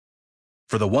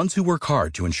For the ones who work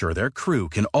hard to ensure their crew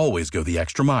can always go the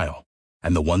extra mile,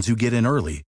 and the ones who get in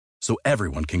early so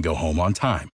everyone can go home on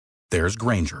time, there's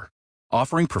Grainger,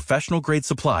 offering professional-grade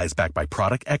supplies backed by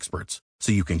product experts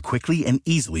so you can quickly and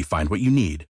easily find what you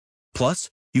need. Plus,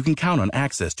 you can count on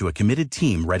access to a committed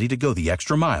team ready to go the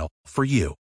extra mile for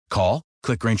you. Call,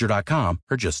 click Grainger.com,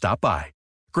 or just stop by.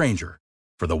 Grainger,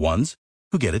 for the ones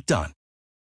who get it done.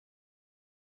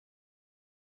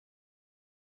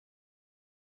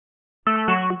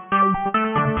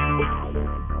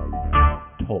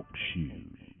 Talk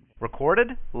shoes. Recorded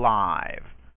live.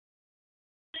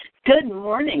 Good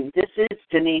morning. This is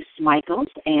Denise Michaels,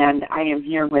 and I am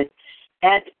here with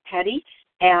Ed Petty,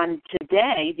 and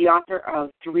today the author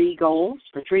of 3 Goals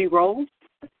for 3 Roles.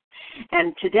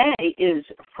 And today is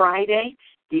Friday,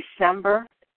 December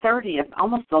 30th,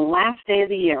 almost the last day of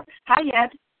the year. Hi, Ed.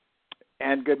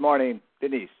 And good morning,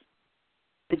 Denise.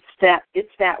 It's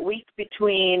that week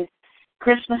between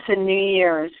Christmas and New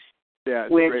Year's. Yeah,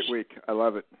 it's a great week. I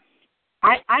love it.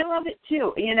 I love it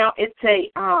too. You know, it's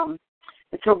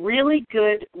a really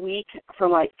good week for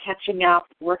like catching up,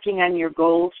 working on your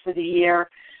goals for the year,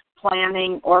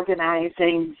 planning,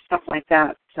 organizing, stuff like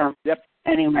that. So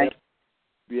anyway.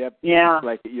 Yep. Yeah. It's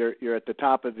like you're at the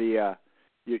top of the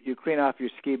you clean off your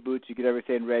ski boots, you get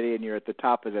everything ready, and you're at the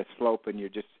top of the slope, and you're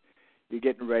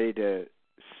getting ready to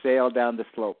sail down the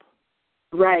slope.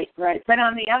 Right. But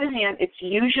on the other hand, it's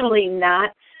usually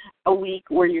not a week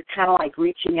where you're kind of like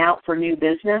reaching out for new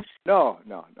business. No.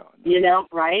 You know,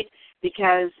 right?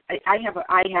 Because I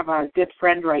have a good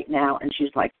friend right now, and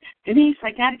she's like, Denise,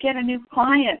 I got to get a new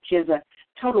client. She has a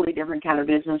totally different kind of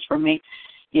business from me,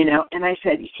 you know. And I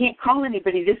said, you can't call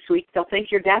anybody this week; they'll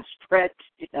think you're desperate.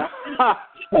 You know.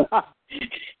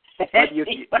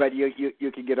 But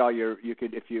you can get all your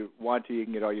if you want to, you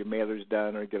can get all your mailers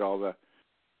done or get all the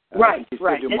right.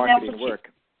 Do marketing work.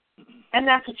 And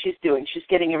that's what she's doing. She's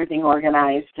getting everything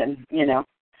organized and, you know,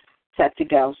 set to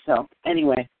go. So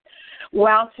anyway,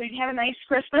 well, so you had a nice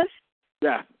Christmas?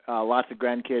 Yeah, lots of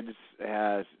grandkids.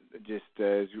 Just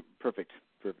perfect.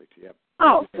 Yep.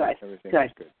 Oh, Everything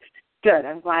good. Good.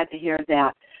 I'm glad to hear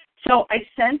that. So I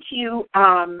sent you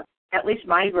at least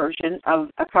my version of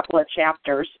a couple of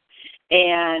chapters,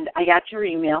 and I got your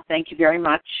email. Thank you very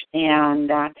much.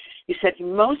 And you said you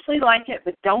mostly like it,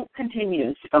 but don't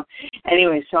continue. So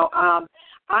anyway,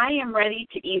 I am ready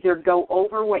to either go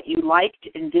over what you liked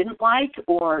and didn't like,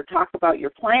 or talk about your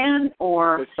plan,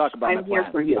 or let's talk about I'm here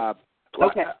for you.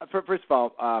 Okay. First of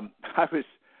all,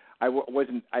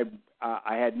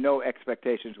 I had no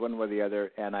expectations one way or the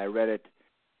other, and I read it,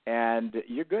 and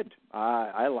you're good.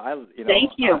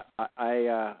 Thank you.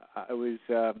 I was.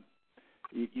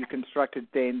 You constructed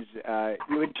things.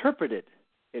 You interpreted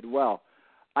it well.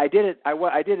 I did it.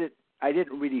 I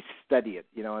didn't really study it,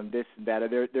 you know, and this and that.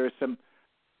 There are some,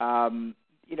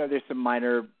 there's some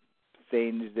minor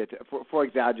things that, for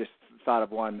example, I just thought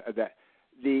of one that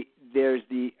there's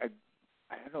the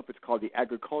I don't know if it's called the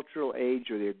agricultural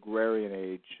age or the agrarian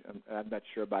age. I'm not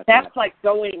sure about that. That's like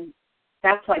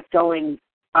going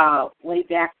way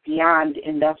back beyond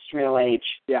industrial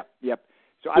age. Yeah. Yep.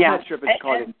 So I'm not sure if it's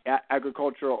called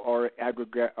agricultural or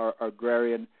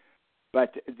agrarian,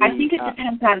 but I think it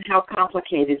depends on how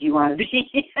complicated you want to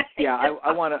be. Yeah,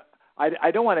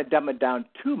 I don't want to dumb it down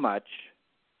too much.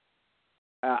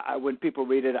 When people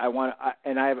read it,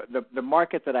 and I have the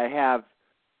market that I have.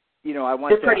 You know,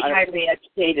 They're pretty highly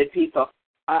educated people.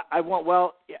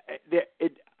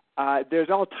 There's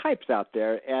all types out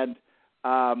there, and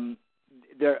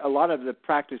a lot of the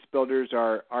practice builders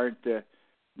aren't the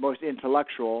most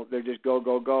intellectual. They're just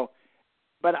go.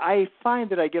 But I find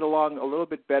that I get along a little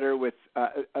bit better with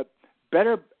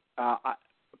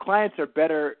clients are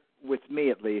better with me,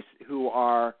 at least, who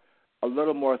are a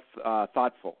little more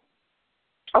thoughtful.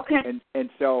 Okay. And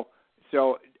so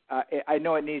I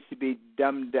know it needs to be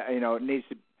dumbed down. You know,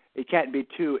 it can't be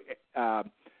too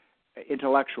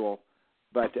intellectual.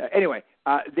 But anyway,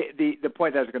 the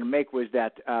point I was going to make was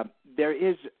that there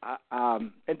is,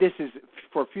 and this is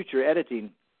for future editing.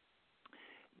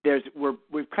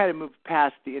 We've kind of moved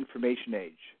past the information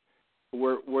age.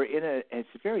 We're in it's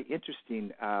a very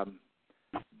interesting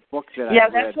book that I read. Yeah,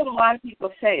 that's what a lot of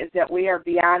people say, is that we are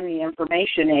beyond the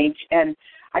information age, and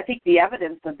I think the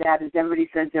evidence of that is everybody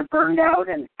says they're burned out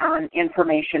and on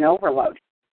information overload.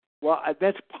 Well,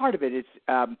 that's part of it. It's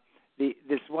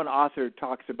this one author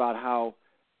talks about how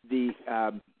the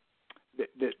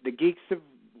geeks have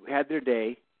had their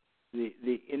day.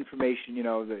 The information,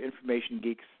 the information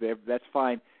geeks, that's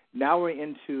fine. Now we're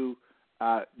into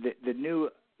the new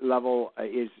level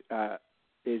is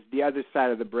the other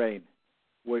side of the brain,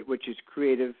 which is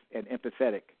creative and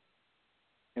empathetic.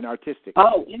 and artistic.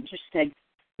 Oh, interesting.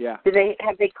 Yeah.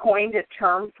 Have they coined a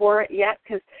term for it yet?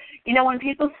 Because, when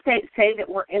people say that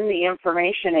we're in the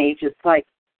information age, it's like,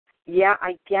 yeah,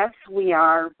 I guess we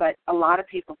are, but a lot of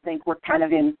people think we're kind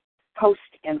of in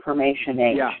post-information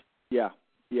age. Yeah.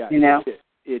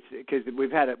 It's because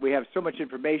we have so much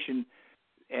information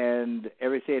and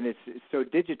everything is so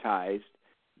digitized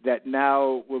that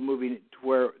now we're moving to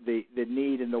where the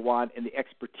need and the want and the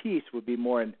expertise would be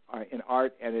more in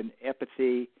art and in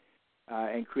empathy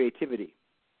and creativity.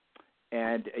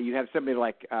 And you have somebody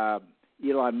like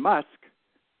Elon Musk,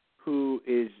 who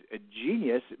is a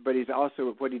genius, but he's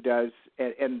also what he does,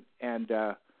 and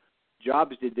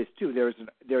Jobs did this too.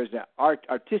 There's an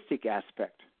artistic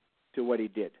aspect to what he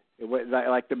did. It was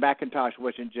like the Macintosh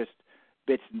wasn't just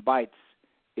bits and bytes.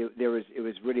 It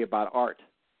was really about art.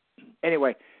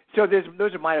 Anyway, so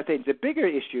those are minor things. The bigger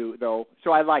issue, though,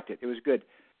 so I liked it. It was good.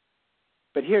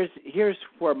 But here's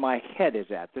where my head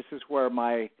is at. This is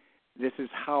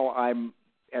how I'm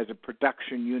as a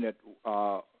production unit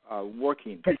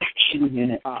working. Production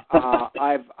unit.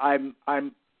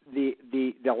 I'm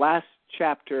the last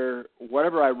chapter,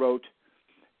 whatever I wrote,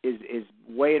 is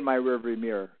way in my rearview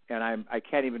mirror, and I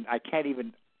can't even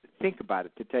think about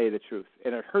it, to tell you the truth.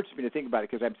 And it hurts me to think about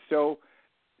it because I'm so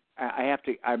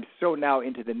now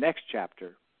into the next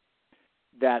chapter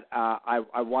that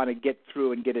I want to get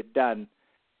through and get it done.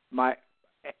 And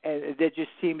it just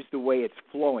seems the way it's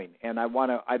flowing, and I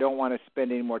don't want to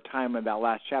spend any more time on that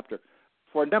last chapter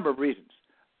for a number of reasons.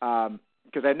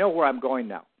 Because I know where I'm going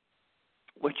now,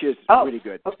 which is really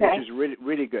good. Okay. Which is really,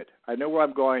 really good. I know where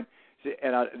I'm going,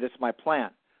 and this is my plan.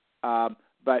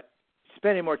 But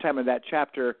spending more time on that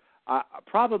chapter,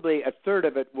 probably a third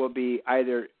of it will be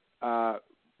either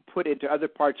put into other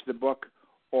parts of the book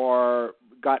or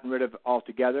gotten rid of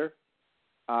altogether.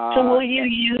 So will you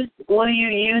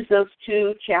use those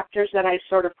two chapters that I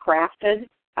sort of crafted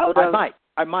out of?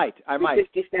 I might.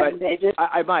 57 pages.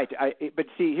 I might. But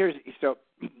see,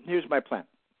 here's my plan.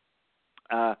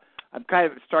 I'm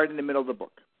kind of starting in the middle of the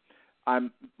book.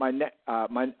 I'm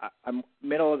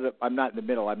middle of the. I'm not in the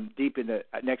middle. I'm deep in the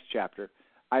next chapter.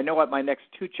 I know what my next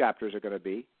two chapters are going to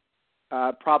be.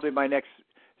 Probably my next.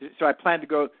 So I plan to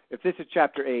go. If this is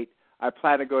chapter 8, I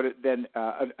plan to go to then.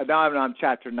 Now I'm on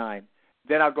chapter 9.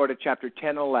 Then I'll go to chapter 10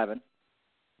 and 11.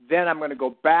 Then I'm going to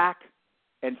go back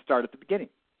and start at the beginning.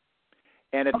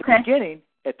 And at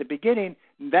the beginning,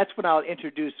 that's when I'll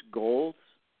introduce goals.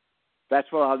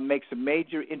 That's when I'll make some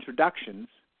major introductions.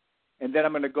 And then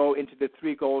I'm going to go into the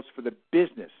 3 goals for the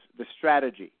business, the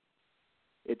strategy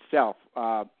itself,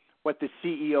 what the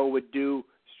CEO would do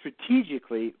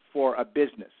strategically for a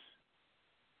business.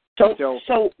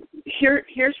 So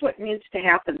here's what needs to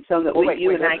happen so that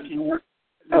you and I can work.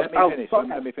 Let me finish.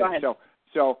 Let me finish.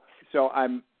 So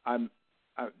I'm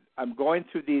going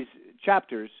through these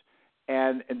chapters,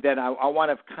 and then I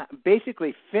want to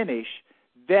basically finish.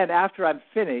 Then after I'm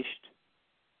finished,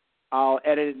 I'll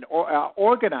edit and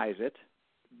organize it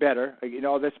better.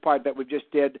 This part that we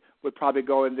just did would probably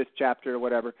go in this chapter or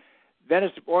whatever. Then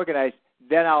it's organized.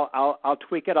 Then I'll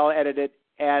tweak it. I'll edit it,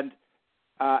 and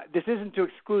this isn't to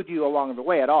exclude you along the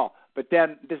way at all. But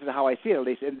then this is how I see it, at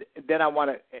least. And then I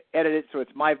want to edit it so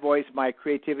it's my voice, my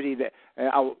creativity. That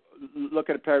I'll look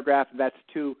at a paragraph and that's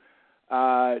too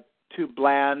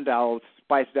bland. I'll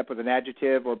spice it up with an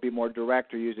adjective or be more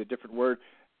direct or use a different word.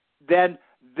 Then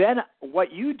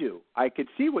what you do, I could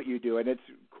see what you do, and it's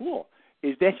cool,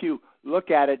 is then you look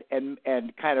at it and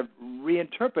kind of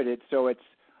reinterpret it so it's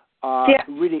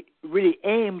really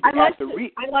aimed at the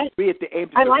reader.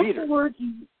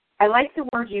 I like the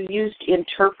word you used,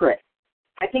 interpret.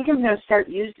 I think I'm going to start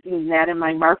using that in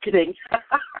my marketing.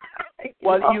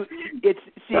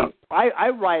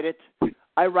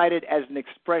 I write it as an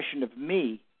expression of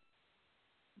me,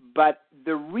 but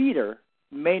the reader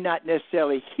may not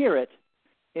necessarily hear it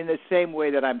in the same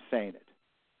way that I'm saying it.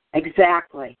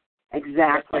 Exactly. And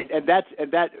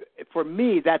that for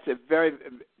me,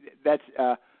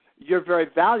 you're very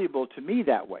valuable to me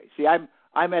that way. See,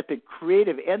 I'm at the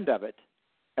creative end of it,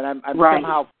 and I'm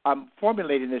somehow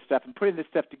formulating this stuff and putting this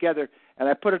stuff together, and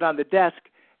I put it on the desk,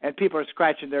 and people are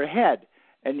scratching their head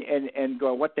and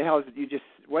going, "What the hell is it?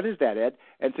 What is that, Ed?"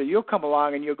 And so you'll come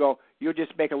along and you'll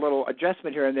just make a little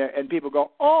adjustment here and there, and people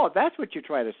go, "Oh, that's what you're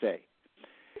trying to say."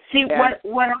 See,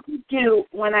 what I do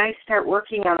when I start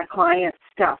working on a client's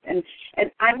stuff, and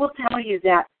I will tell you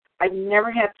that I've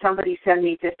never had somebody send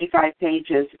me 55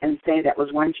 pages and say that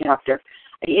was one chapter.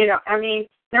 I mean,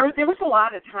 there was a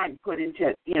lot of time put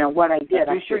into, what I did.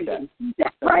 I'm sure you can see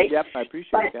that, right? Yep, I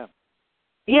appreciate that.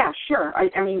 Yeah, sure.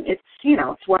 I mean, it's,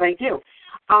 it's what I do.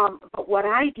 But what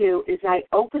I do is I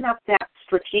open up that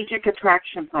strategic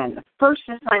attraction plan, the first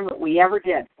assignment we ever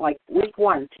did, like week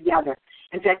 1 together.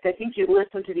 In fact, I think you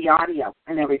listened to the audio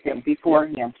and everything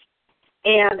beforehand.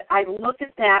 And I look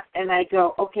at that and I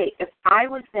go, okay, if I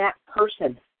was that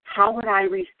person, how would I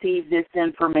receive this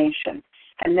information?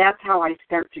 And that's how I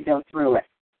start to go through it.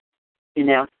 You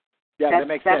know? Yeah, that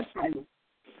makes sense.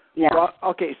 Yeah. Well,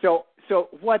 okay, so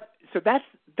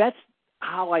that's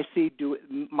how I see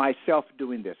myself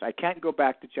doing this. I can't go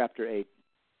back to chapter 8.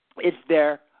 It's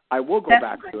there. I will go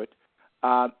back to it.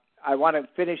 I want to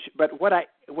finish, but what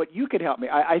you could help me.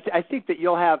 I think that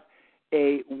you'll have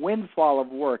a windfall of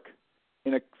work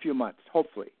in a few months,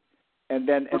 hopefully, and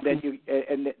then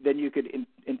you could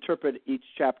interpret each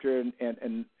chapter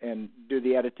and do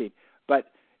the editing. But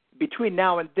between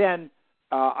now and then,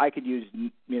 I could use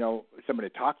someone to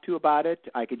talk to about it.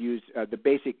 I could use the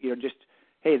basic, just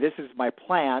hey, this is my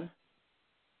plan,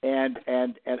 and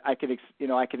I could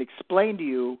I could explain to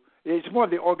you. It's more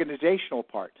of the organizational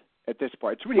part at this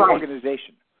part. It's really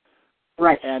organization.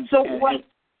 Right.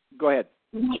 Go ahead.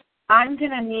 I'm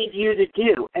going to need you to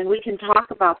do, and we can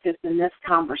talk about this in this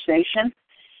conversation,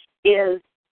 is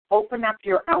open up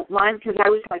your outline, because I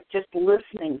was like just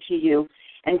listening to you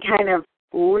and kind of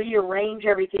rearrange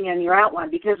everything in your outline,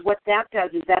 because what that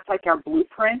does is that's like our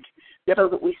blueprint so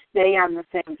that we stay on the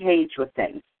same page with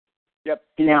things. Yep.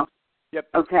 Yep.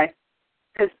 Okay.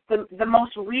 Because the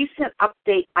most recent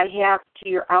update I have to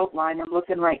your outline, I'm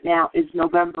looking right now, is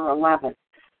November 11th.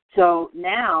 So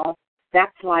now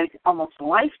that's like almost a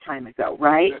lifetime ago,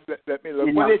 right? Let me look.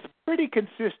 Well, it's pretty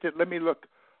consistent. Let me look.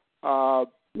 Let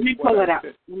me pull it up.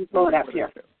 Let me pull it up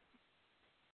here.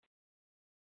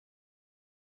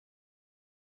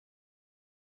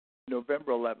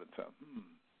 November 11th.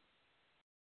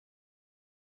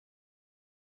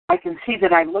 I can see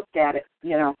that I looked at it,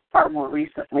 far more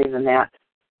recently than that.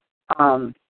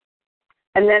 And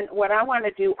then what I want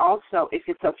to do also, if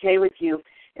it's okay with you,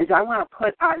 is I want to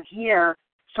put on here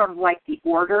sort of like the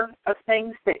order of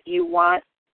things that you want,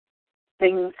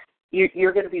 things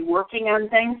you're going to be working on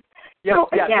things. Yeah, so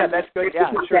again, that's good. Yeah,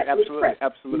 sure,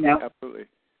 absolutely.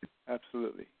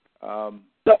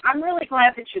 So I'm really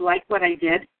glad that you like what I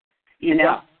did, and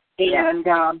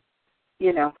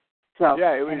so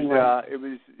yeah, it was anyway.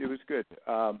 it was good.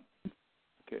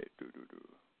 Okay.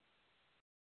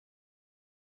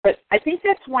 But I think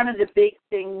that's one of the big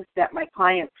things that my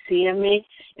clients see in me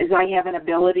is I have an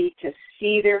ability to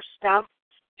see their stuff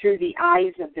through the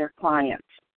eyes of their clients,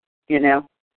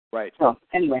 Right. So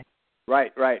anyway.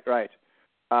 Right. Well,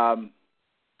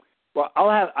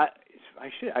 I'll have.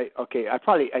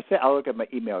 I'll look at my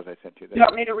emails I sent you. You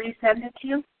want me to resend it to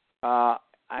you?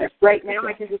 Right now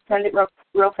I can just send it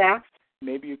real fast.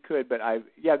 Maybe you could, but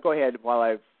go ahead while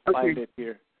I find it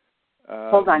here.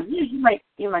 Hold on, you might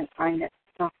find it.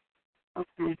 So,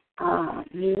 okay,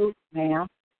 new mail,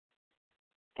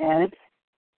 Ed,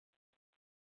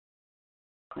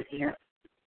 put here.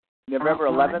 November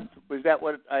 11th, was that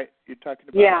what you're talking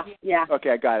about? Yeah. Okay,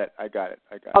 I got it.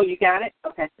 Oh, you got it?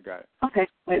 Okay. I got it. Okay,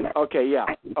 wait a minute. Okay, yeah.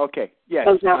 Okay, yes.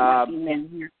 Those out in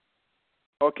here.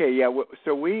 Okay, yeah.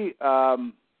 So we,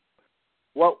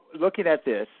 looking at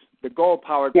this, the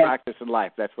goal-powered practice in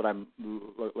life. That's what I'm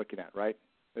looking at, right?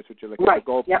 That's what you're looking at. Right.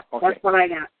 Yep. Okay. That's what I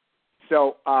got.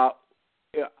 So on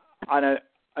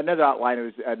another outline,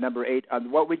 it was number 8.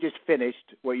 What we just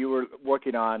finished, what you were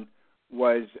working on,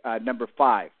 was number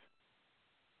 5.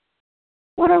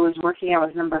 What I was working on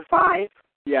was number 5.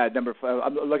 Yeah, number 5.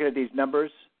 I'm looking at these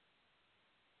numbers.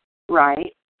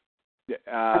 Right.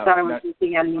 I thought I was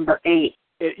looking at number 8.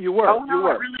 You were. Oh, no, you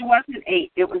were. It really wasn't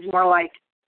 8. It was more like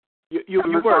you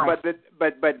were, 5.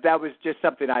 but that was just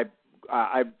something I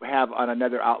have on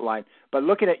another outline. But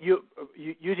looking at you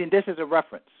using this as a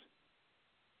reference,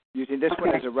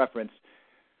 one as a reference,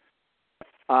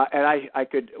 and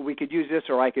we could use this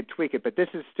or I could tweak it, but this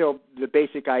is still the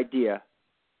basic idea.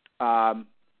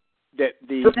 That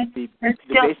the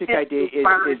basic idea is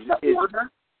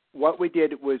what we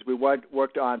did was we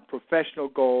worked on professional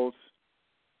goals,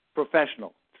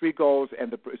 3 goals,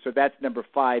 and so that's number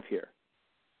 5 here.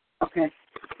 Okay,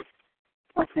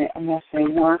 I'm going to say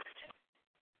worked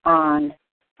on,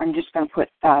 I'm just going to put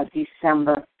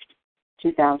December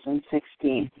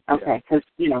 2016. Okay, because,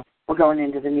 we're going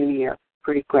into the new year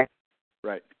pretty quick.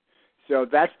 Right. So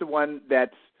that's the one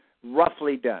that's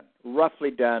roughly done. Roughly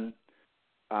done.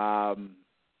 And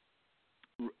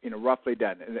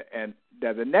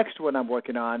the next one I'm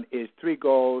working on is 3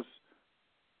 goals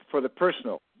for the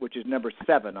personal, which is number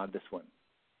 7 on this one.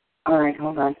 All right,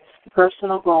 hold on.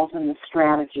 Personal goals and the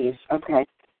strategies. Okay.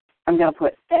 I'm going to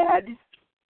put add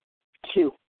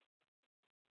 2.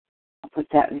 I'll put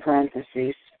that in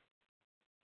parentheses.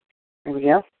 There we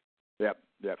go. Yep.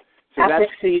 So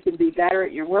Ethics, so you can be better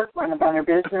at your work, run a better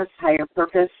business, higher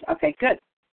purpose. Okay, good.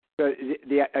 So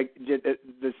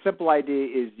the simple idea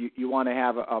is you want to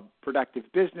have a productive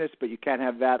business, but you can't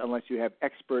have that unless you have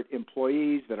expert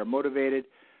employees that are motivated.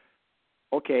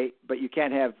 Okay, but you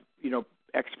can't have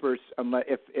experts unless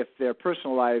if their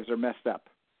personal lives are messed up.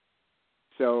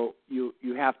 So you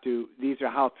have to. These are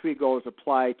how 3 goals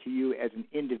apply to you as an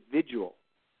individual.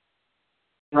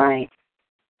 Right.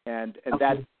 And okay.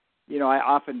 that I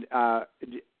often I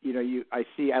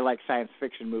like science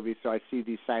fiction movies, so I see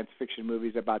these science fiction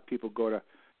movies about people go to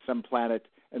some planet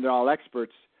and they're all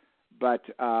experts, but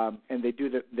and they do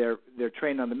they're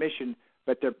trained on the mission,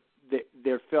 but they're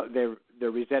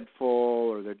resentful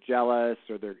or they're jealous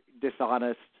or they're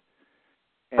dishonest.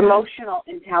 Emotional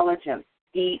intelligence,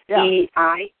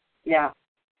 EI, yeah.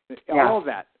 All of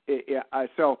that.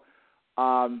 So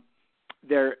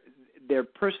they're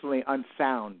personally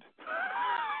unsound.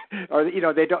 Or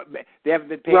they haven't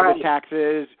been paying right. the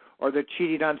taxes, or they're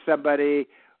cheating on somebody,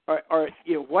 or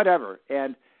whatever.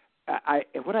 And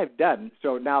what I've done.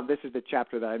 So now this is the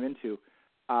chapter that I'm into.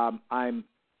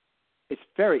 It's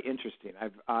very interesting.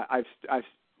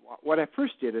 What I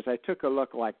first did is I took a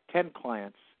look like 10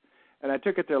 clients, and I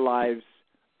took a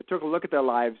look at their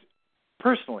lives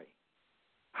personally,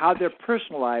 how their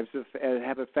personal lives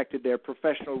have affected their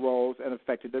professional roles and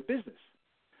affected their business,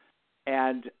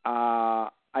 and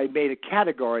I made a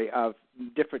category of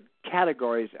different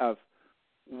categories of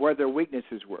where their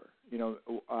weaknesses were.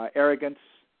 Arrogance,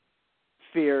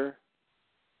 fear.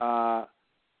 One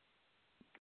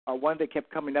that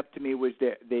kept coming up to me was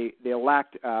they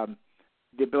lacked the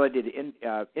ability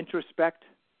to introspect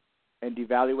and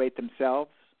evaluate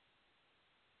themselves.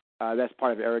 That's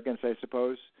part of arrogance, I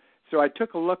suppose. So I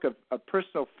took a look of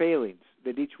personal failings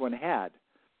that each one had.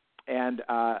 And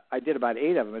I did about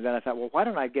 8 of them, and then I thought, well, why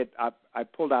don't I I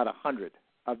pulled out 100.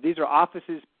 These are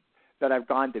offices that I've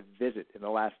gone to visit in the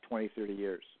last 20, 30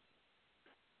 years.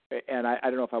 And I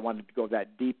don't know if I wanted to go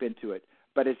that deep into it,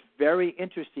 but it's very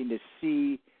interesting to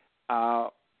see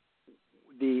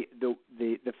the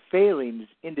failings.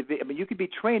 I mean, you could be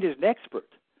trained as an expert,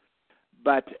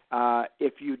 but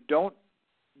if you don't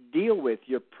deal with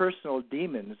your personal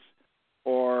demons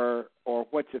or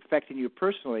what's affecting you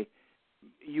personally,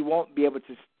 you won't be able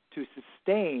to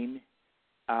sustain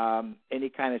any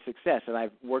kind of success. And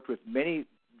I've worked with many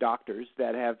doctors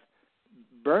that have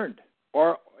burned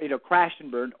or crashed and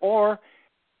burned or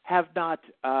have not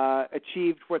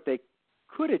achieved what they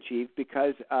could achieve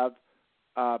because of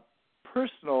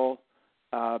personal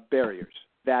barriers.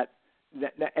 And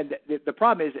the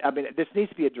problem is, I mean, this needs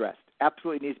to be addressed.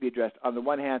 Absolutely needs to be addressed. On the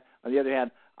one hand, on the other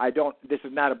hand, this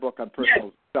is not a book on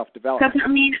personal self-development. Because I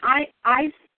mean,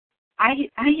 I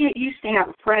used to have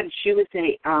a friend. She was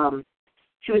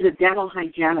a dental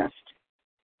hygienist,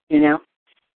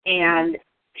 and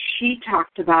she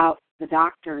talked about the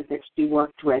doctor that she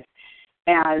worked with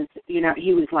as,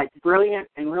 he was like brilliant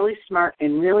and really smart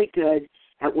and really good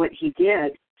at what he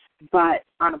did, but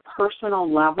on a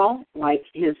personal level, like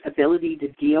his ability to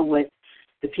deal with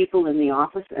the people in the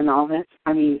office and all this,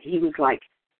 I mean, he was like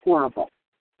horrible,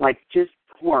 like just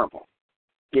horrible.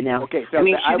 Okay, so I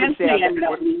mean, I would say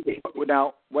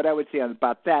now what I would say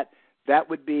about that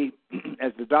would be,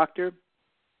 as the doctor,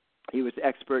 he was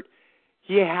expert.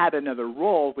 He had another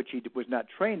role which he was not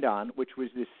trained on, which was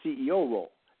the CEO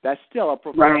role. That's still a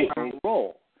professional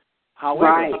role.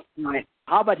 However,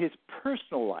 how about his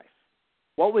personal life?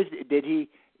 What was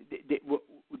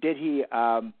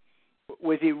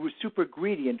was he super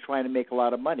greedy and trying to make a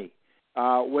lot of money?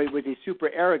 Was he super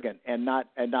arrogant and not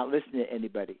listening to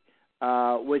anybody?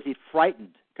 Was he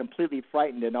frightened, completely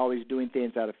frightened, and always doing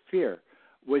things out of fear?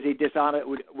 Was he dishonest?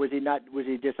 Was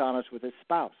he dishonest with his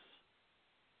spouse?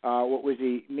 What was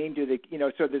he mean to the?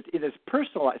 So in his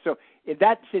personal life. So in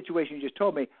that situation you just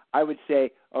told me, I would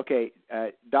say, okay,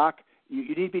 Doc, you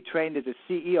need to be trained as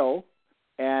a CEO,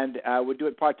 and we'll do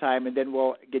it part time, and then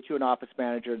we'll get you an office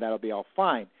manager, and that'll be all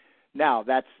fine. Now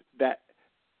that.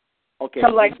 Okay. So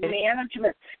like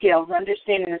management skills,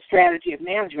 understanding the strategy of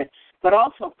management, but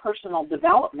also personal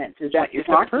development is what you're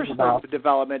talking personal about.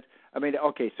 Development. I mean,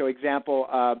 okay. So example,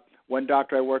 one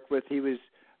doctor I worked with, he was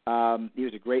a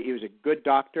good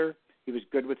doctor. He was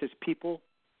good with his people,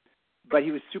 but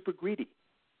he was super greedy,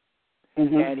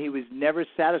 and he was never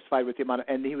satisfied with the amount.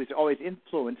 And he was always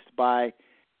influenced by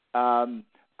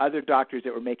other doctors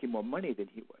that were making more money than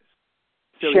he was.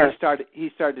 So he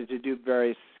started to do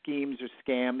various schemes or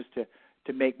scams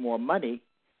to make more money,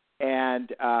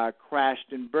 and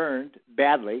crashed and burned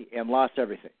badly and lost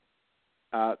everything.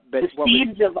 But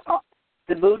the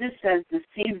The Buddha says the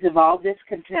seeds of all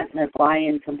discontentment lie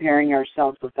in comparing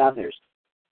ourselves with others.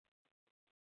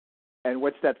 And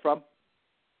what's that from?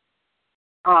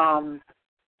 I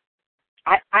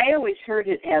always heard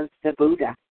it as the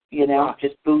Buddha,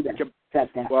 just Buddha said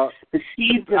that. Well, the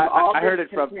seeds of all I heard it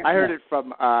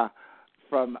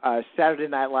from Saturday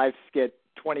Night Live skit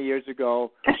 20 years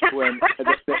ago when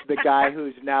the guy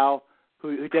who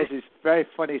does this very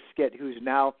funny skit, who's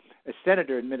now a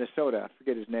senator in Minnesota, I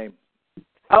forget his name.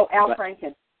 Oh, Al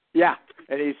Franken. Yeah,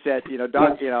 and he said,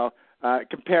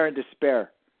 compare and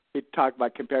despair. He talked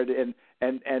about compare to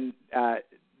and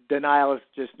denial is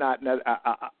just not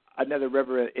another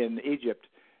river in Egypt.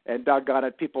 And doggone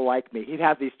it, people like me. He'd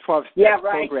have these 12-step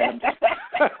programs.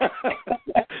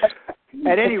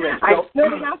 At any rate, so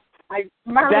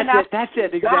that's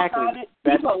it exactly.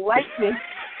 People like me.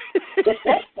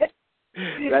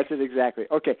 That's it exactly.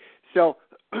 Okay, so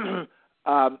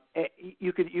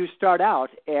you start out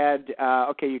and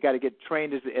you got to get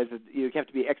trained you have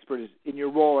to be expert in your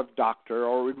role of doctor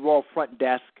or in role of front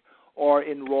desk or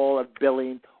in role of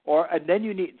billing and then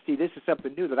you need this is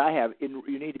something new that I have.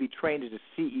 You need to be trained as a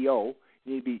CEO.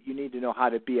 You need to know how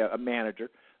to be a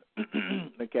manager.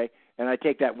 Okay, and I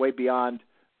take that way beyond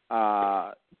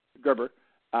Gerber.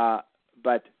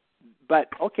 But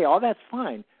okay, all that's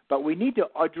fine. But we need to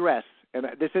address, and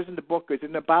this isn't the book,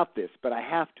 isn't about this, but I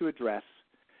have to address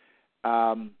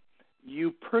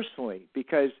you personally,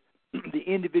 because the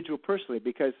individual personally,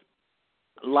 because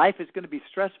life is going to be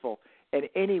stressful, and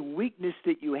any weakness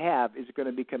that you have is going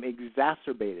to become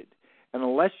exacerbated. And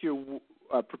unless you're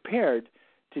prepared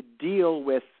to deal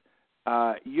with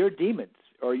your demons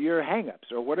or your hang-ups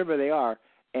or whatever they are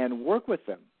and work with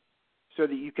them so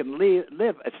that you can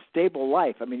live a stable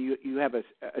life. I mean, you have it's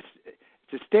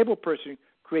a stable person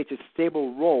creates a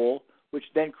stable role, which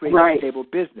then creates a stable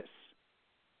business.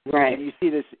 Right. And you see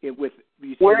this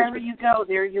wherever you go,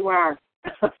 there you are.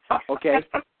 Okay.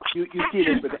 You see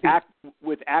this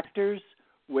with actors,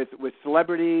 with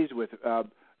celebrities, with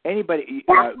anybody.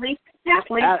 Athletes.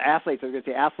 Athletes. I was going to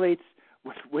say athletes.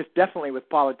 With definitely with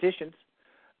politicians.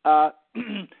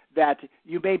 That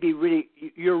you may be really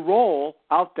your role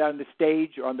out there on the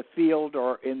stage or on the field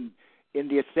or in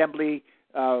the assembly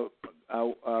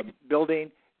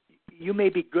building, you may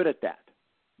be good at that.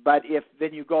 But if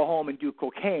then you go home and do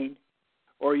cocaine,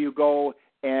 or you go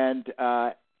and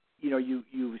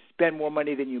you spend more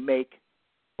money than you make,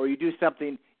 or you do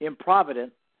something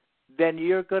improvident, then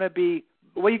you're going to be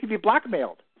you can be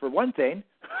blackmailed for one thing,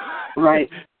 right?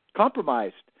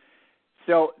 Compromised.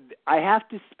 So I have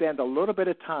to spend a little bit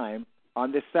of time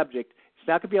on this subject. It's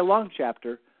not going to be a long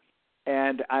chapter,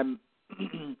 and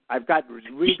I've got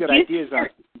really good ideas on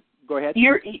it. Go ahead.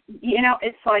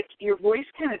 It's like your voice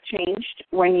kind of changed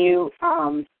when you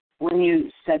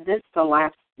said this the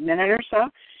last minute or so.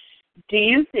 Do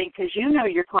you think, because you know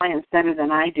your clients better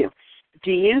than I do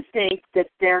you think that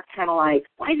they're kind of like,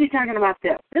 why is he talking about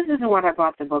this? This isn't what I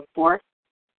bought the book for.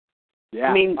 Yeah,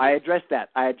 I mean, I addressed that.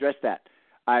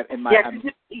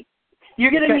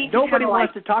 You're going to need nobody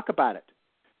wants to talk about it.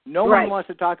 No one wants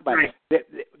to talk about it.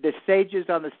 The sages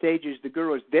on the stages, the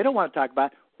gurus, they don't want to talk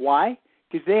about it. Why?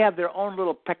 Because they have their own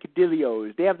little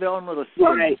peccadillos. They have their own little sins.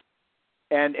 Right.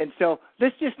 And so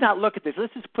let's just not look at this.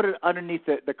 Let's just put it underneath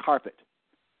the carpet.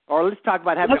 Or let's talk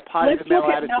about having a positive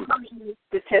mental attitude. Let's look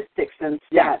at statistics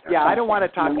instead. Yeah. I don't want to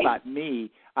talk about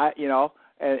me. But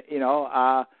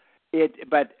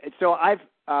so I've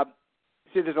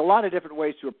there's a lot of different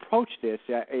ways to approach this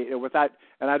without,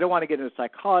 and I don't want to get into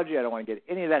psychology. I don't want to get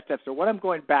any of that stuff. So what I'm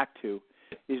going back to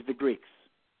is the Greeks.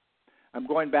 I'm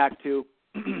going back to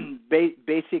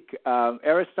basic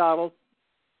Aristotle.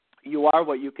 You are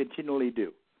what you continually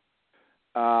do.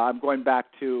 I'm going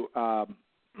back to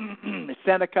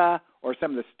Seneca or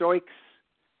some of the Stoics,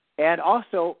 and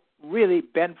also really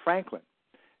Ben Franklin.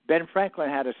 Ben Franklin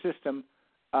had a system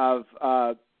of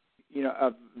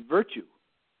virtue,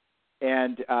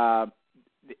 and I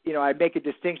make a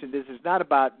distinction. This is not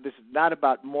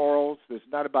about morals. This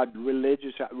is not about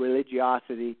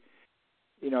religiosity.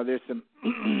 There's some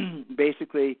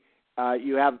basically.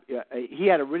 He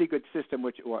had a really good system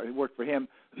which worked for him.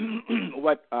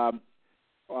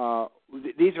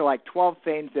 These are like 12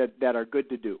 things that are good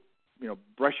to do.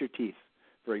 Brush your teeth,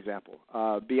 for example.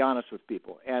 Be honest with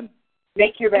people and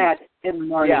make your bed in the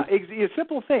morning. Yeah,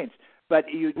 simple things.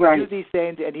 But you do these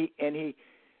things, and he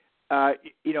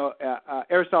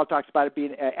Aristotle talks about it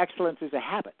being excellence is a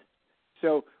habit.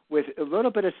 So with a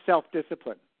little bit of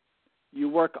self-discipline, you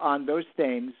work on those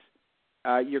things.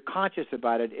 You're conscious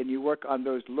about it, and you work on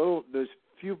those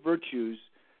few virtues.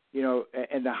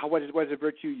 And what is a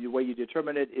virtue? The way you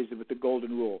determine it is with the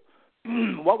golden rule.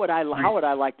 How would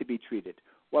I like to be treated?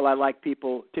 Well, I like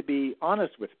people to be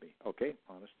honest with me. Okay,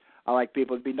 honest. I like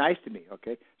people to be nice to me.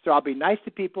 Okay, so I'll be nice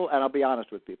to people and I'll be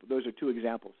honest with people. Those are two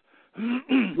examples.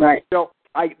 Right. So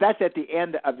that's at the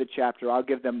end of the chapter. I'll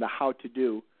give them the how to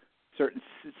do certain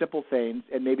simple things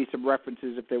and maybe some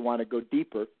references if they want to go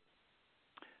deeper.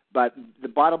 But the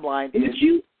bottom line is.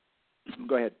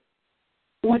 Go ahead.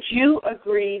 Would you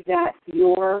agree that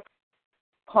your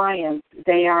clients,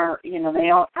 they all,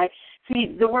 I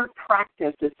see the word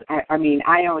practice is,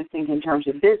 I always think in terms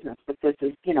of business, but this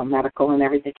is, medical and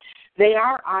everything. They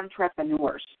are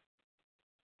entrepreneurs,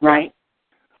 right?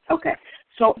 Okay.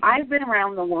 So I've been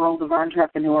around the world of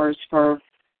entrepreneurs for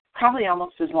probably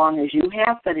almost as long as you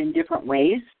have, but in different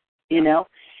ways,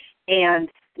 And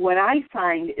what I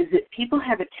find is that people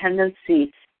have a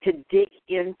tendency to dig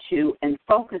into and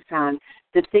focus on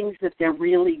the things that they're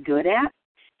really good at,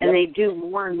 and they do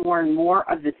more and more and more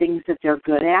of the things that they're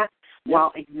good at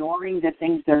while ignoring the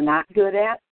things they're not good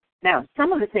at. Now,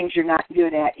 some of the things you're not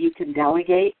good at, you can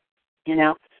delegate,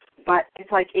 but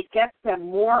it's like it gets them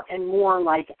more and more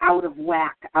like out of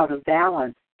whack, out of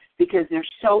balance, because they're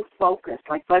so focused.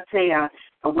 Like, let's say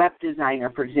a web designer,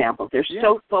 for example, they're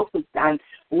so focused on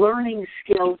learning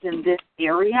skills in this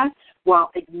area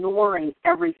while ignoring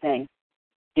everything,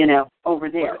 over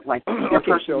there. Like,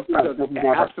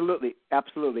 absolutely.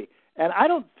 And I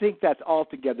don't think that's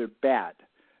altogether bad,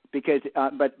 because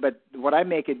but what I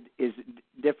make it is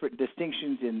different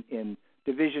distinctions in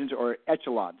divisions or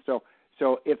echelons. So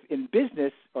if in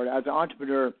business or as an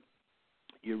entrepreneur,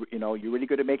 you're really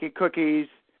good at making cookies,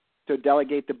 so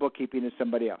delegate the bookkeeping to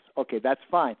somebody else. Okay, that's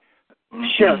fine.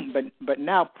 Sure. But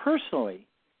now personally,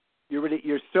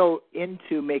 you're so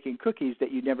into making cookies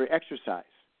that you never exercise.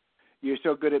 You're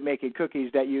so good at making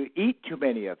cookies that you eat too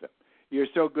many of them. You're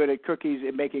so good at cookies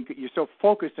and you're so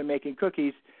focused on making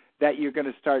cookies that you're going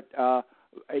to start.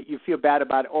 You feel bad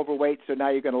about overweight, so now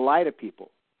you're going to lie to people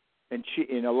and cheat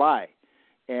in a lie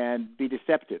and be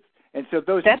deceptive. And so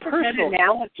that's a good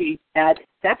analogy, Ed.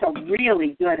 That's a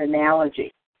really good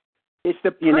analogy. It's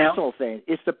the personal thing.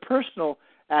 It's the personal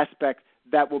aspect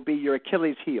that will be your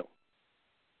Achilles heel.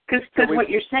 Because what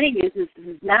you're saying is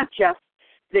not just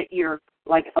that you're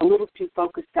like a little too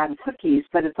focused on cookies,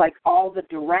 but it's like all the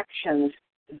directions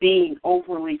being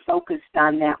overly focused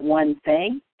on that one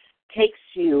thing takes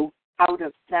you out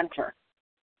of center.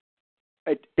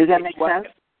 Does that make sense?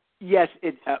 Yes,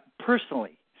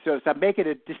 personally. So I'm making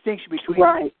a distinction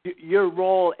between your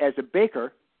role as a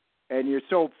baker, and you're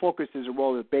so focused as a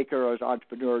role as a baker or as an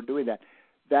entrepreneur doing that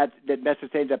messes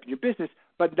things up in your business.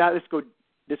 But now let's go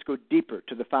deeper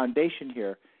to the foundation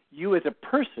here. You as a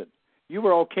person, you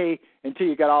were okay until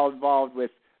you got all involved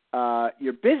with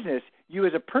your business. You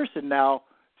as a person now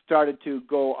started to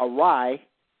go awry,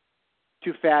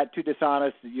 too fat, too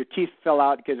dishonest, your teeth fell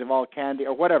out because of all candy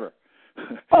or whatever.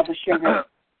 All the sugar.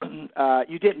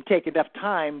 You didn't take enough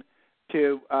time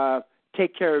to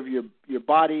take care of your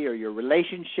body or your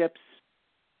relationships.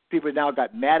 People now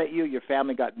got mad at you. Your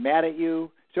family got mad at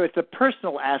you. So it's the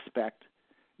personal aspect,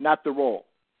 not the role.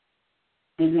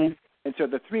 Mm-hmm. And so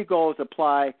the three goals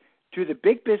apply to the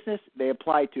big business. They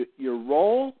apply to your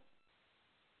role,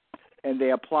 and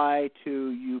they apply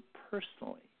to you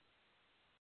personally.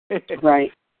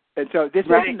 Right. And so this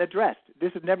isn't addressed.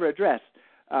 This is never addressed.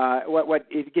 What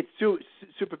it gets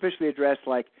superficially addressed,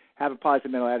 like have a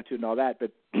positive mental attitude and all that,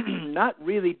 but not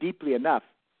really deeply enough.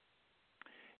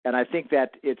 And I think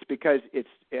that it's because it's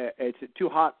a too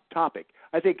hot topic.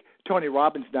 I think Tony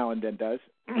Robbins now and then does.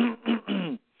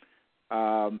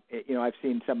 I've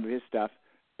seen some of his stuff,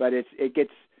 but it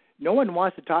gets. No one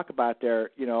wants to talk about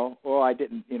their, I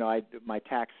didn't, my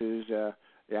taxes,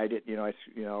 I didn't,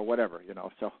 whatever,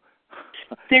 So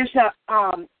there's a.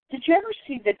 Did you ever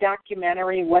see the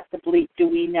documentary What the Bleep Do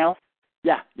We Know?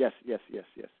 Yeah. Yes.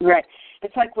 Right.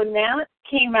 It's like when that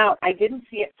came out, I didn't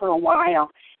see it for a while,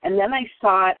 and then I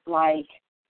saw it like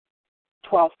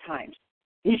 12 times.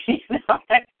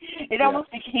 It almost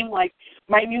became like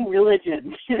my new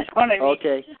religion. You know what I mean?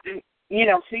 Okay. So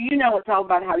it's all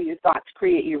about how your thoughts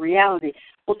create your reality.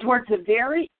 Well, towards the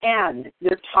very end,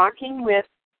 they're talking with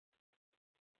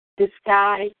this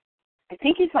guy. I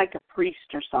think he's like a priest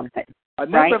or something. A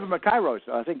number of them are Kairos.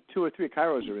 I think 2 or 3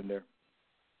 Kairos are in there.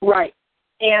 Right.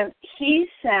 And he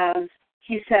said,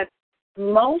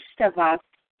 most of us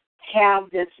have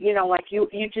this, like you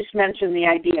just mentioned the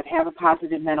idea of have a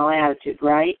positive mental attitude,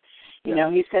 right?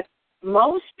 He said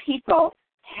most people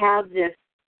have this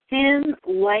thin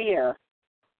layer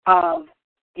of,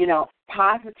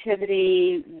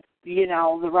 positivity,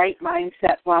 the right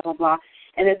mindset, blah, blah, blah.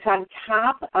 And it's on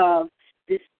top of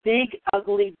this big,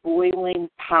 ugly, boiling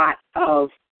pot of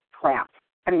crap.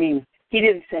 I mean, he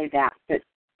didn't say that, but,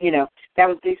 that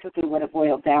was basically what it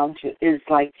boiled down to, is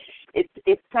like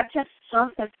it's such a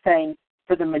surface thing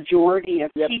for the majority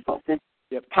of people, this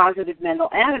positive mental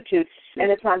attitude,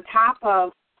 and it's on top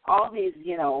of all these,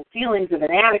 feelings of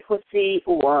inadequacy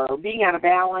or being out of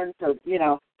balance or,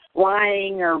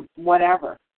 lying or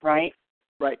whatever, right?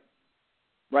 Right.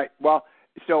 Well,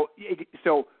 so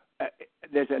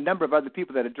there's a number of other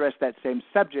people that address that same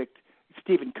subject.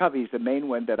 Stephen Covey is the main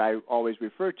one that I always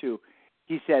refer to.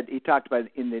 He talked about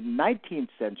in the 19th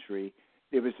century,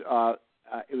 it was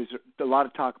a lot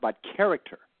of talk about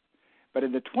character. But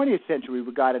in the 20th century,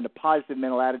 we got into positive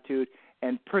mental attitude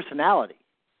and personality.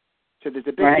 So there's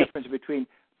a big difference between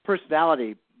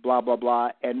personality, blah, blah,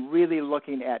 blah, and really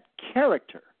looking at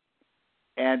character.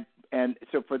 And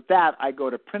so for that, I go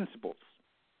to principles.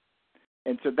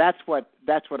 And so that's what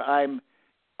I'm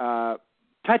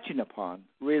touching upon,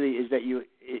 really, is that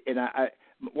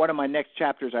one of my next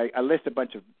chapters, I list a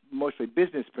bunch of mostly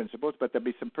business principles, but there'll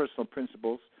be some personal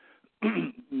principles,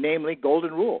 namely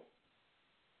golden rule.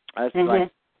 That's right.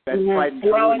 That's right.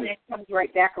 Well, and it comes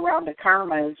right back around to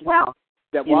karma as well.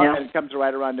 And it comes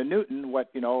right around to Newton.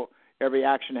 Every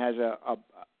action has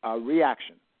a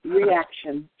reaction.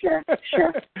 Reaction, sure.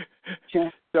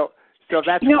 So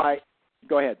that's why.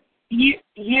 Go ahead.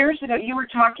 Years ago, you were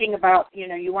talking about,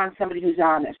 you want somebody who's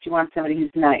honest, you want somebody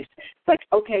who's nice. It's like,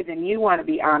 okay, then you want to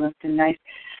be honest and nice.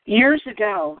 Years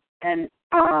ago, and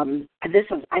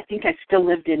I think I still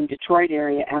lived in Detroit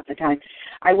area at the time.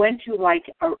 I went to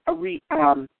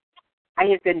I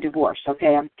had been divorced.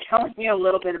 Okay, I'm telling you a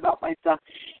little bit about myself.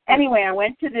 Anyway, I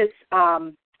went to this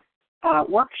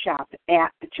workshop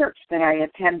at the church that I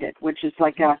attended, which is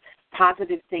like a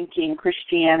positive thinking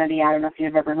Christianity. I don't know if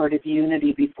you've ever heard of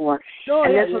Unity before. Oh,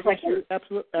 and yeah, this was like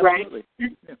absolutely. Right?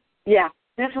 Yeah,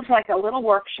 this was like a little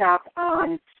workshop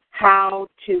on how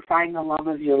to find the love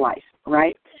of your life,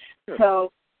 right? Sure.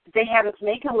 So they had us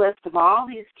make a list of all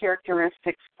these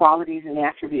characteristics, qualities, and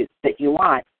attributes that you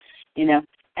want,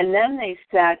 and then they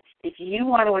said, if you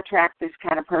want to attract this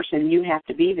kind of person, you have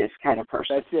to be this kind of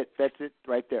person. That's it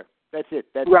right there. That's it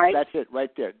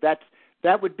right there.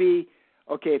 That would be,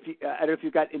 okay, I don't know if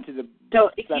you got into the... So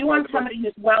if you want somebody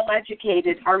who's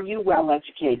well-educated, are you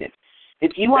well-educated?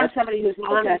 If you want somebody who's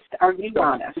honest, are you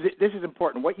honest? This is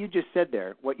important. What you just said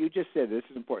there, this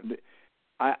is important.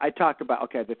 I talk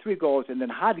about, the 3 goals, and then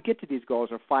how to get to these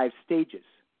goals are 5 stages.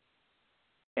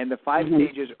 And the 5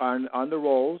 stages are on the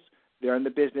roles, they're in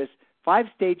the business. 5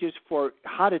 stages for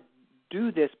how to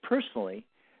do this personally.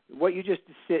 What you just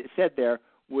said there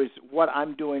was what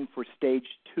I'm doing for stage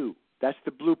 2. That's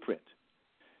the blueprint.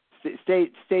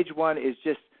 Stage 1 is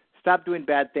just stop doing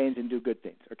bad things and do good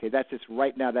things. Okay, that's just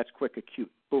right now. That's quick,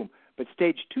 acute, boom. But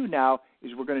stage 2 now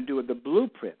is we're going to do the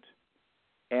blueprint,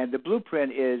 and the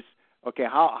blueprint is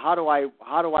how do I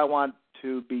want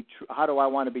to be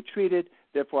treated?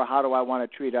 Therefore, how do I want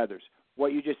to treat others?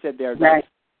 What you just said there,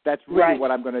 that's really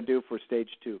what I'm going to do for stage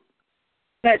 2.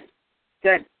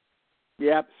 Good.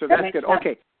 Yeah, so that's good. Sense.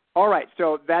 Okay, all right.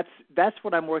 So that's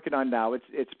what I'm working on now.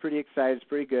 It's pretty exciting. It's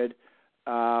pretty good.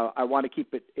 I want to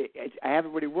keep it. I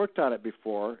haven't really worked on it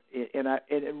before, and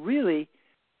really,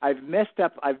 I've messed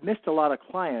up. I've missed a lot of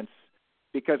clients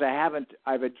because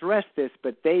I've addressed this,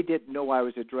 but they didn't know I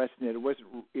was addressing it. It wasn't.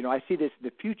 I see this in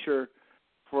the future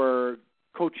for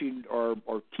coaching or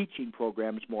teaching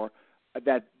programs more.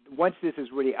 That once this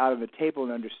is really out on the table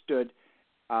and understood,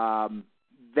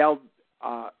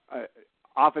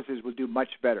 offices will do much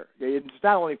better. It's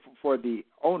not only for the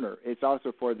owner; it's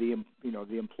also for the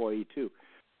employee too.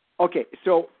 Okay,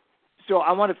 so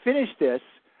I want to finish this.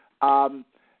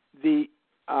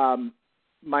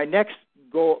 My next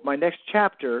goal, my next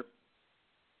chapter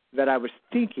that I was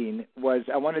thinking was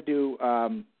I want to do.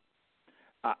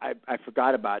 I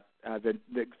forgot about the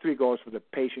 3 goals for the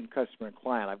patient, customer, and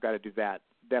client. I've got to do that.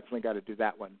 Definitely got to do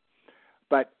that one.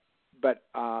 But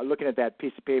looking at that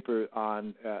piece of paper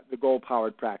on the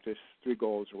goal-powered practice, 3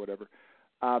 goals or whatever.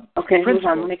 Okay, hold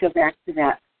on. Let me go back to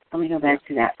that.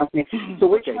 Okay. So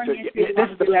which one so this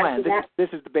is the plan. This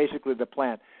is basically the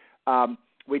plan.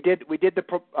 We did the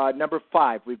number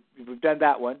 5. We've done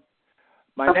that one.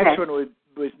 My next one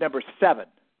was number 7.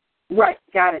 Right.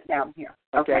 Got it down here.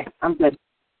 Okay. I'm good.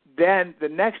 Then the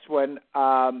next one,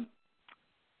 I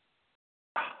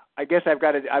guess I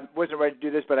wasn't ready to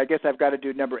do this, but I guess I've got to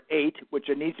do number 8, which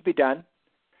needs to be done,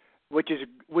 which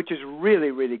is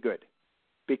really, really good,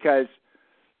 because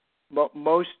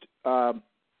most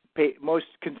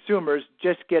consumers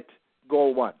just get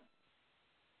goal 1.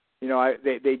 I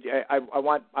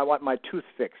want my tooth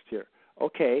fixed here.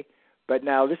 Okay, but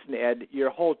now listen, Ed,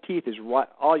 your whole teeth is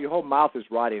your whole mouth is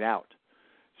rotting out.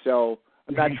 So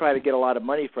I'm not trying to get a lot of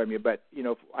money from you, but,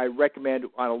 I recommend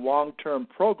on a long-term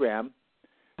program,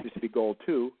 this would be goal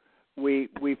 2, we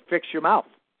fix your mouth.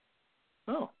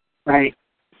 Oh. Right.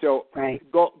 So right.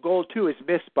 Goal 2 is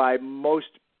missed by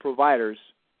most providers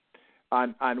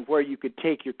on where you could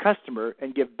take your customer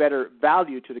and give better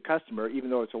value to the customer, even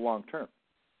though it's a long term.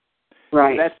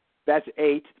 Right. So that's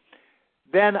 8.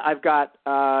 Then I've got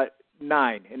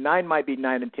 9, and 9 might be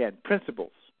 9 and 10.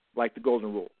 Principles, like the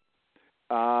golden rule.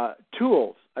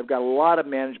 Tools. I've got a lot of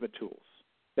management tools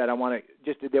that I want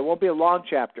to there won't be a long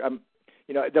chapter.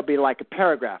 There'll be like a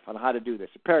paragraph on how to do this,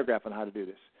 a paragraph on how to do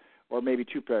this, or maybe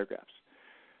 2 paragraphs.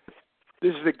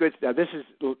 This is the good stuff. This is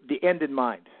the end in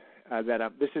mind.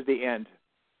 This is the end.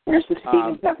 There's the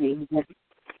Stephen Covey.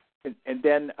 And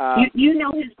then you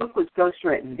know his book was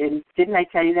ghostwritten, didn't I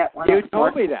tell you that one? You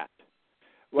told me that.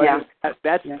 Well, yeah.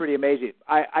 That's pretty amazing.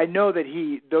 I know that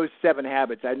those 7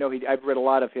 habits. I know I've read a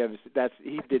lot of his.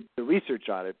 He did the research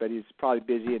on it, but he's probably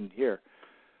busy in here.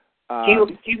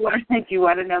 Do you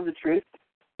want to know the truth?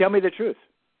 Tell me the truth.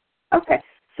 Okay.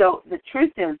 So the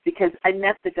truth is, because I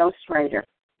met the ghostwriter,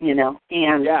 and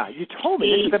yeah, you told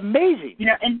me. This is amazing.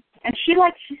 And she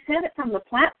said it from the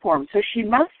platform, so she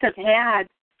must have had.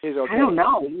 Okay. I don't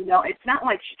know. It's not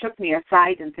like she took me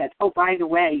aside and said, "Oh, by the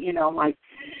way,"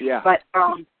 Yeah. But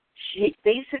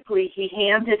he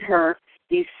handed her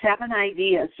these 7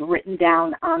 ideas written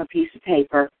down on a piece of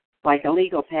paper, like a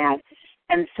legal pad,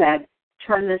 and said,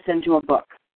 "Turn this into a book."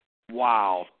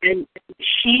 Wow. And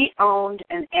she owned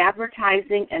an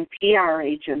advertising and PR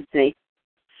agency.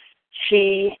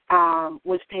 She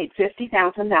was paid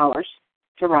 $50,000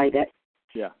 to write it.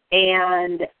 Yeah.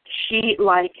 And she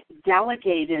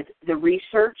delegated the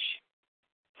research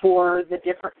for the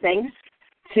different things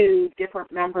to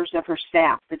different members of her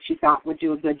staff that she thought would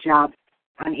do a good job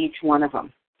on each one of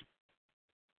them.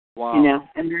 Wow.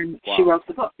 And then she wrote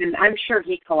the book, and I'm sure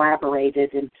he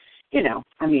collaborated, and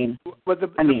But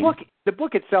the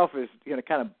book itself is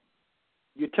kind of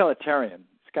utilitarian.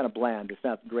 It's kind of bland. It's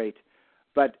not great,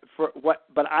 but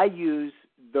I use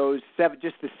those 7,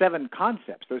 just the 7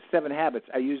 concepts, those 7 habits.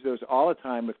 I use those all the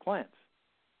time with clients.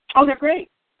 Oh, they're great.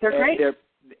 They're great.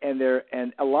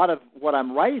 And a lot of what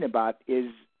I'm writing about is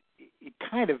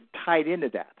kind of tied into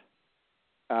that.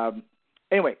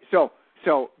 Anyway, so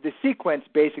the sequence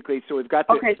basically. So we've got.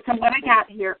 Okay, so what I got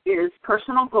here is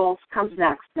personal goals comes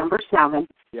next, number 7,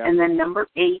 yep. And then number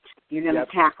 8 you're going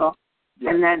to tackle,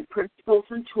 yep. And then principles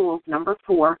and tools, number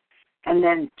 4, and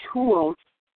then tools.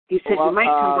 You said you might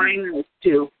combine those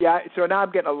 2. Yeah, so now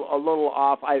I'm getting a little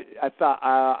off. I thought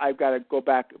I've got to go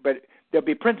back, but there'll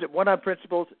be one on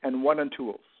principles and one on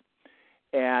tools.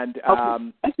 And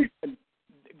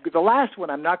the last one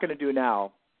I'm not going to do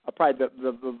now. Probably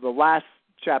the last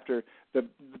chapter, the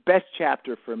best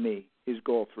chapter for me is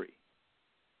goal 3.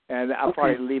 And I'll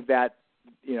probably leave that,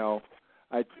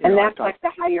 that's like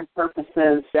the higher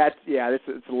purposes.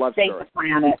 It's a love story. Save the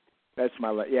planet. That's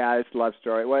it's a love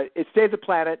story. Well, it's save the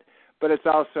planet, but it's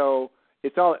all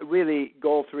really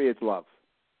goal 3 is love.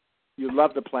 You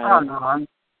love the planet.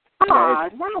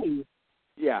 Nice.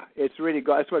 Yeah, it's really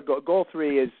that's what goal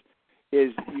 3 is.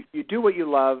 You do what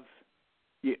you love.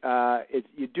 You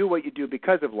do what you do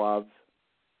because of love.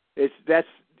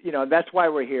 That's why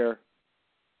we're here.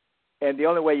 And the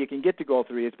only way you can get to goal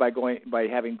 3 is by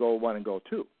having goal 1 and goal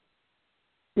 2.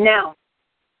 Now,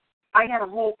 I got a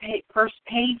whole first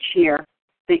page here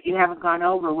that you haven't gone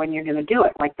over when you're going to do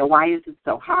it, like the why is it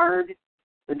so hard,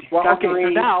 the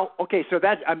discovery. So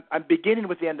that's I'm beginning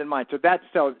with the end in mind. So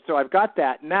I've got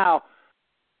that now.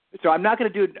 So I'm not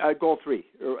going to do goal 3.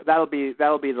 That'll be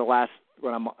the last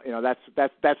when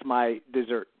that's my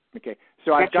dessert. Okay.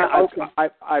 So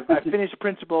I've finished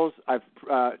principles. I've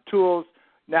tools.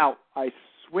 Now I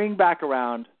swing back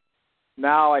around. And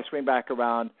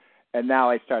now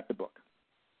I start the book.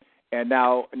 And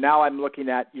now I'm looking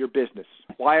at your business.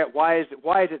 Why is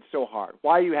it so hard?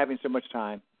 Why are you having so much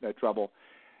trouble?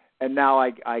 And now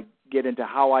I get into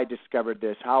how I discovered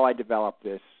this, how I developed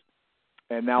this,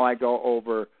 and now I go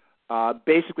over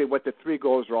basically what the 3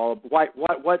 goals are all about.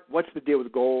 What's the deal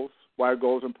with goals? Why are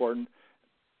goals important?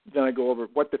 Then I go over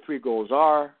what the 3 goals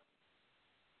are,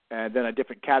 and then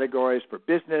different categories for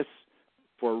business,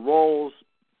 for roles,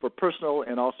 for personal,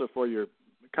 and also for your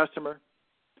customer.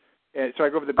 And so I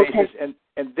go over the basis,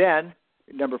 and then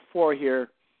number 4 here,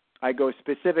 I go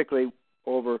specifically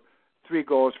over 3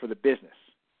 goals for the business.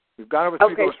 We've gone over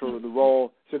 3 goals for the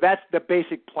role, so that's the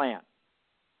basic plan.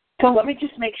 So let me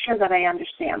just make sure that I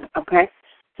understand, okay?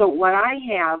 So what I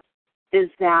have is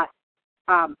that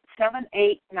 7,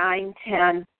 8, 9,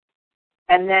 10,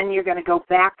 and then you're going to go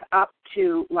back up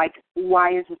to,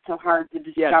 why is it so hard, the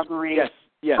discovery.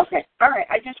 Yes. Okay. All right.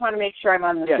 I just want to make sure I'm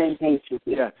on the same page with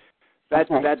you. Yeah.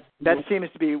 That seems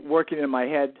to be working in my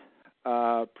head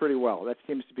pretty well. That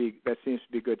seems to be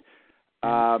good.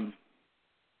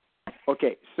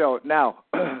 Okay. So now,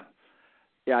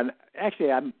 yeah.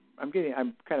 Actually, I'm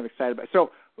kind of excited about it.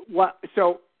 So once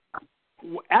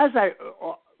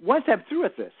I'm through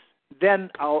with this, then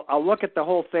I'll look at the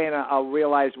whole thing and I'll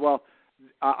realize, well,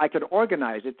 I could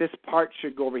organize it. This part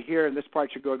should go over here, and this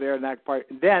part should go there, and that part.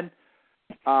 And then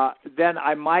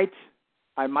I might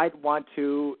want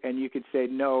to, and you could say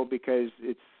no because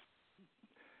it's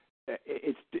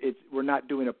we're not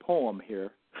doing a poem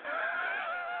here.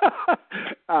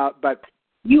 But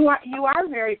you are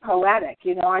very poetic.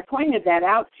 I pointed that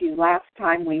out to you last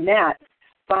time we met,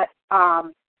 but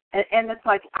and it's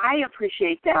like I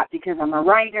appreciate that because I'm a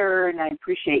writer and I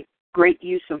appreciate great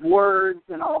use of words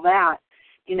and all that.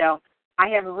 I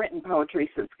haven't written poetry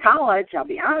since college, I'll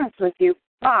be honest with you,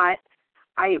 but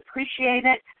I appreciate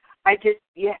it.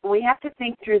 We have to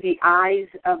think through the eyes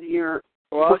of your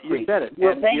Well, you said it.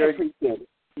 Well, and they appreciate it.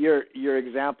 Your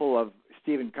example of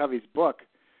Stephen Covey's book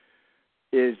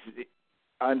is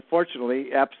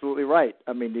unfortunately absolutely right.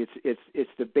 I mean, it's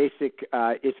the basic.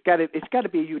 It's got to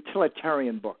be a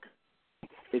utilitarian book.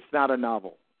 It's not a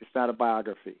novel. It's not a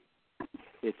biography.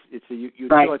 It's a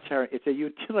utilitarian. Right. It's a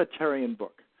utilitarian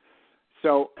book.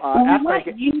 So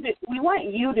we want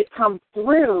you to come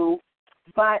through,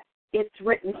 but it's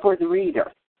written for the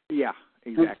reader. Yeah,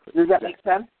 exactly. Does that make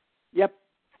sense? Yep.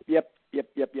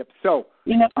 So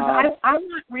I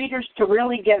want readers to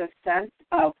really get a sense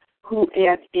of who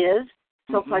Ed is.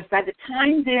 So it's like by the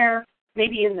time they're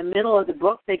maybe in the middle of the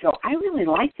book, they go, "I really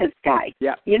like this guy."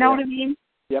 Yeah. You know what I mean?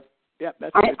 Yep.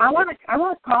 That's I want to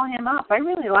call him up. I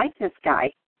really like this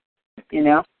guy.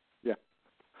 Yeah.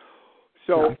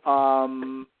 So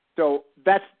so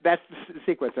that's the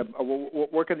sequence. We'll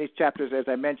work on these chapters as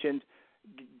I mentioned,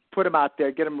 put them out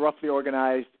there, get them roughly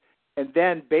organized, and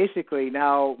then basically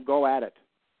now go at it.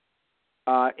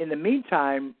 In the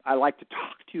meantime, I like to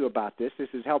talk to you about this. This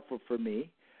is helpful for me,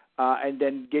 and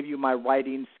then give you my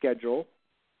writing schedule,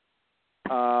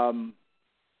 and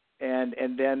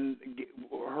then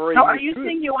hurry. So are you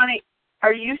saying you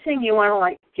want to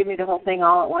like give me the whole thing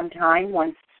all at one time?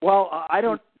 Well, I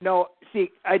don't know. See,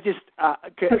 I just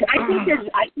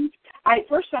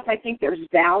first off, I think there's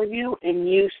value in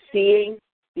you seeing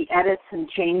the edits and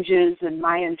changes and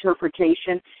my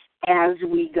interpretation as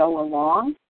we go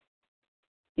along.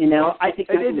 Well, I think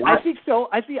so.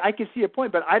 I can see a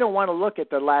point, but I don't want to look at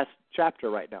the last chapter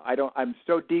right now. I'm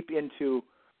so deep into.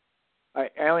 I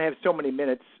only have so many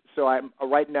minutes, so I'm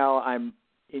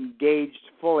engaged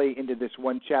fully into this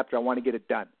one chapter. I want to get it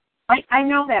done. I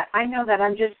know that.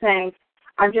 I'm just saying.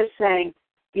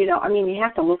 You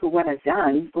have to look at what I've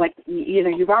done. Like,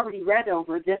 you've already read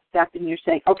over this stuff, and you're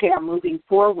saying, okay, I'm moving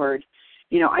forward.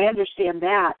 I understand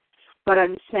that, but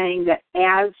I'm saying that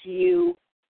as you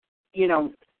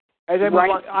as I move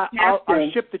on,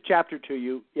 I'll ship the chapter to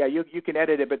you. Yeah, you can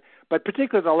edit it, but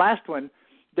particularly the last one,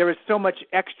 there was so much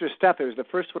extra stuff. It was the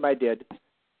first one I did,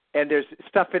 and there's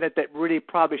stuff in it that really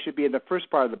probably should be in the first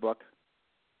part of the book.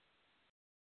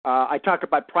 I talk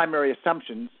about primary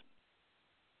assumptions,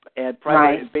 and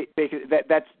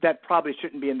that probably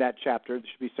shouldn't be in that chapter. It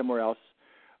should be somewhere else.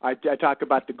 I talk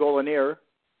about the goal and ear.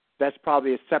 That's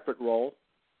probably a separate role,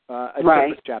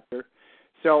 separate chapter.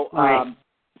 So,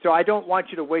 so I don't want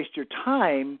you to waste your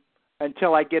time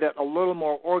until I get it a little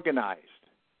more organized.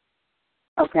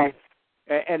 Okay.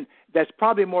 And that's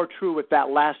probably more true with that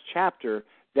last chapter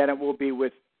than it will be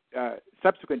with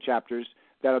subsequent chapters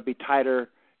that'll be tighter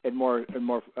and more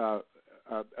a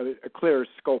clearer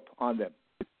scope on them.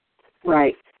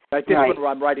 Right. Like this one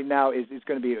I'm writing now is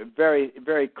going to be a very,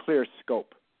 very clear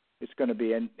scope. It's going to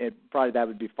be, and probably that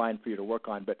would be fine for you to work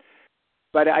on.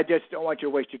 But I just don't want you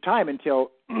to waste your time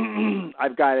until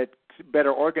I've got it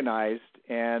better organized.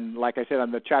 And like I said,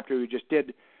 on the chapter we just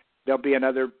did, there'll be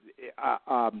another,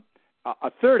 a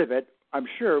third of it, I'm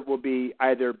sure, will be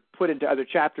either put into other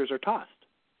chapters or tossed.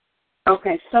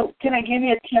 Okay, so can I give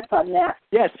you a tip on that?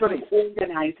 Yes, please.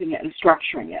 Organizing it and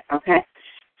structuring it, okay?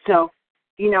 So,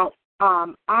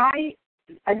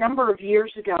 a number of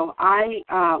years ago, I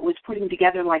was putting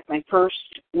together like my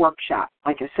first workshop,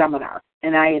 like a seminar,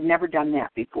 and I had never done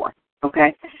that before,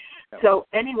 okay? So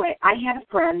anyway, I had a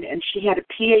friend, and she had a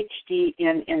PhD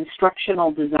in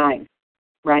instructional design,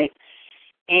 right?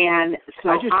 And so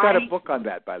I just got a book on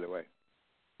that, by the way.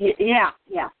 Yeah.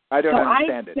 I don't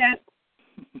understand it.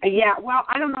 Yeah, well,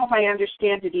 I don't know if I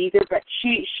understand it either, but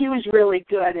she was really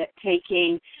good at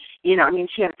taking, she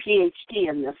had a PhD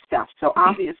in this stuff, so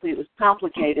obviously it was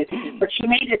complicated, but she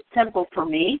made it simple for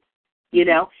me,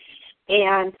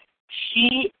 And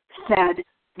she said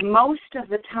most of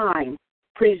the time,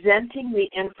 presenting the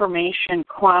information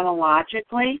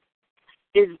chronologically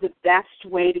is the best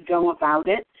way to go about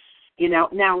it.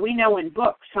 Now we know in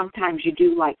books sometimes you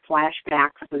do like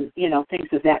flashbacks and, things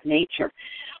of that nature.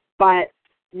 But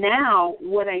now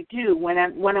what I do when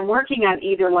I'm working on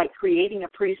either like creating a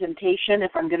presentation,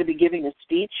 if I'm going to be giving a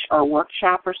speech or a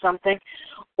workshop or something,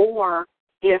 or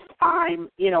if I'm,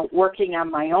 working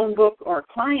on my own book or a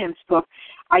client's book,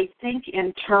 I think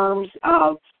in terms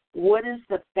of what is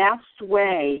the best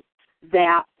way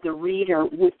that the reader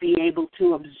would be able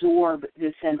to absorb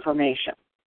this information,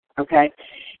 okay?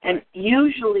 And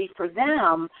usually for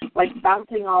them, like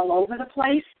bouncing all over the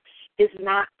place is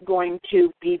not going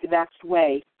to be the best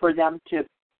way for them to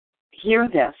hear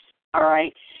this, all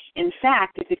right? In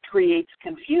fact, if it creates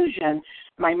confusion,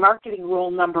 my marketing rule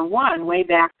number 1, way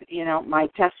back, my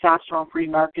testosterone-free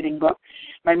marketing book,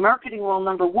 my marketing rule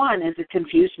number 1 is a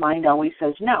confused mind always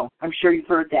says no. I'm sure you've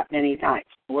heard that many times.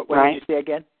 What right? did you say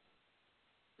again?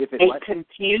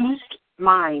 Confused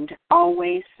mind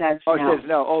always says no. Oh, it says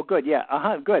no. Oh, good,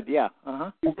 yeah. Good, yeah.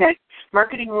 Okay.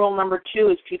 Marketing rule number 2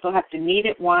 is people have to need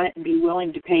it, want it, and be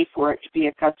willing to pay for it to be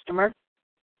a customer.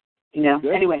 Good.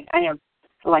 Anyway, I have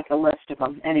like a list of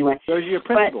them. Anyway. Those are your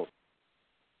principles.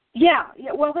 Yeah,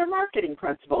 well, they're marketing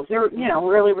principles. They're,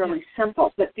 really, really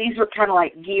simple. But these are kind of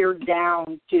like geared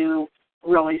down to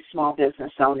really small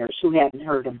business owners who hadn't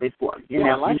heard them before.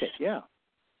 I like it, yeah.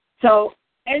 So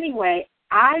anyway,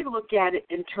 I look at it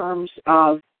in terms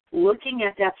of looking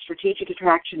at that strategic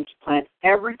attractions plan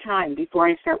every time before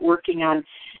I start working on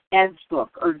Ed's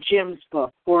book or Jim's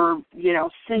book or,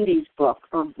 Cindy's book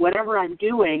or whatever I'm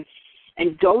doing,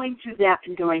 and going through that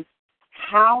and going,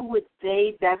 how would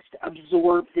they best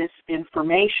absorb this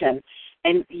information?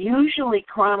 And usually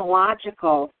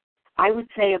chronological, I would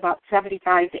say about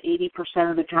 75 to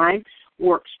 80% of the time,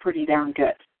 works pretty darn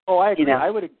good. Oh, I agree.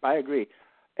 I agree.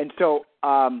 And so,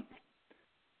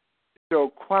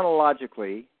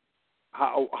 chronologically,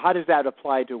 how does that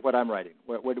apply to what I'm writing?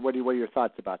 What are your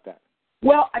thoughts about that?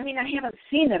 Well, I haven't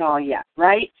seen it all yet,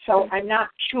 right? So I'm not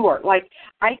sure.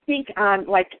 I think I'm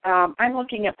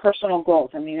looking at personal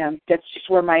goals. That's just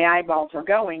where my eyeballs are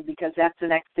going because that's the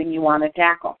next thing you want to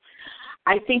tackle.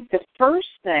 I think the first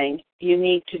thing you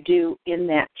need to do in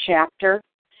that chapter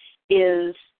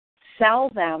is sell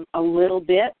them a little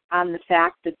bit on the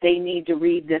fact that they need to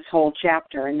read this whole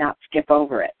chapter and not skip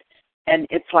over it. And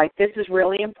it's like, this is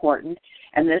really important,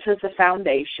 and this is the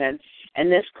foundation,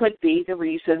 and this could be the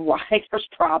reason why there's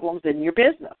problems in your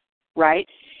business, right?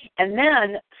 And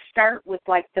then start with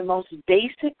the most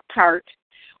basic part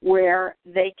where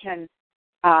they can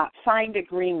find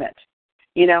agreement.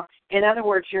 In other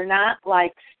words, you're not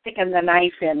sticking the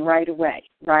knife in right away,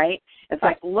 right? It's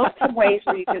look for ways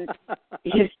where you can,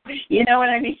 you know what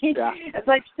I mean? Yeah.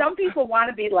 It's some people want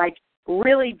to be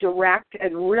really direct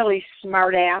and really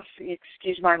smart ass,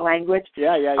 excuse my language.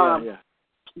 Yeah.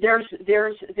 There's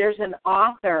an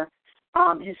author,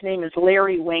 his name is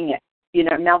Larry Winget.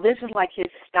 Now this is his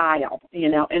style,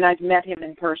 and I've met him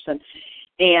in person.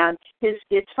 And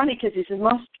it's funny because he's the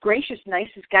most gracious,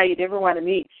 nicest guy you'd ever want to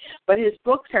meet. But his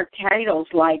books are titles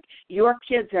like "Your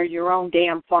Kids Are Your Own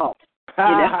Damn Fault,"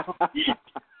 I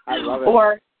love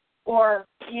it. Or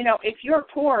if you're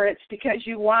poor, it's because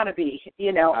you want to be. I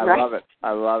right?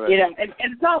 I love it. And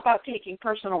it's all about taking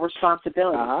personal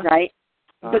responsibility, right?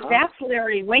 But that's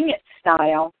Larry Winget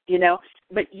style,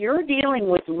 But you're dealing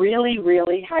with really,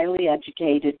 really highly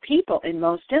educated people in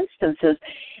most instances,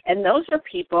 and those are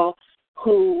people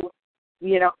who,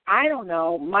 I don't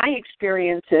know, my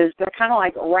experience is they're kind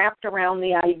of wrapped around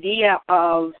the idea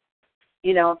of,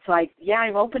 it's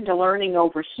I'm open to learning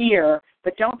over here,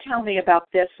 but don't tell me about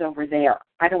this over there.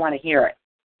 I don't want to hear it,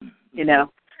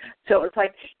 So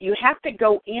it's you have to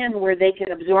go in where they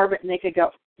can absorb it and they could go,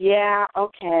 yeah,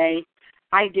 okay,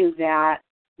 I do that.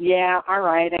 Yeah, all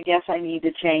right, I guess I need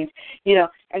to change,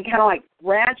 and kind of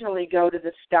gradually go to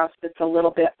the stuff that's a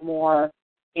little bit more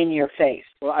in your face.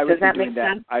 Well, I would Does that be doing make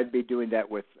sense? I'd be doing that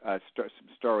with some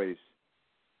stories.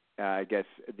 I guess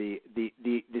the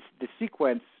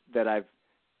sequence that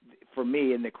for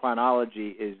me in the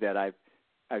chronology is that I've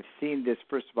seen this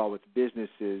first of all with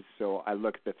businesses. So I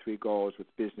look at the 3 goals with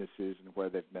businesses and where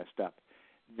they've messed up.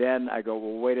 Then I go,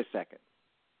 well, wait a second.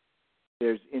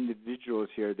 There's individuals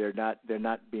here. They're not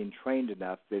being trained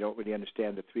enough. They don't really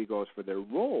understand the 3 goals for their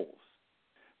roles.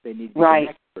 They need to be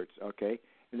experts. Okay.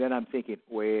 And then I'm thinking,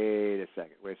 wait a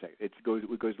second. It goes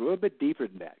a little bit deeper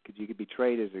than that because you could be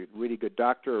trained as a really good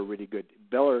doctor or a really good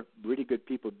biller, really good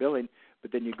people billing,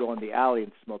 but then you go in the alley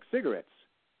and smoke cigarettes.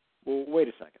 Well, wait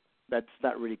a second. that's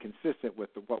not really consistent with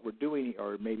what we're doing,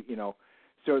 or maybe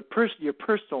So your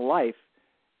personal life,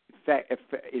 so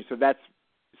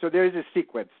there is a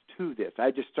sequence to this. I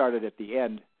just started at the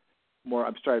end.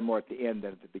 I'm starting more at the end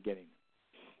than at the beginning.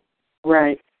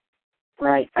 Right.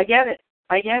 I get it.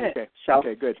 Okay. So,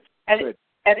 okay, good. Good.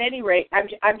 At any rate, I'm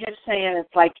just saying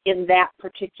it's like in that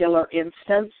particular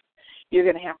instance, you're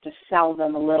going to have to sell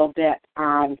them a little bit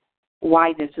on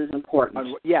why this is important.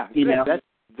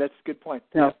 That's a good point.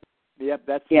 So,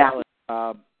 that's valid.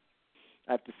 I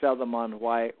have to sell them on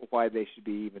why they should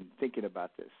be even thinking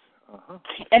about this. Uh-huh.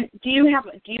 And do you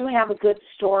have a good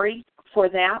story for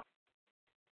that?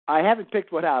 I haven't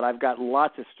picked one out. I've got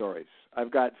lots of stories. I've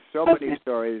got so many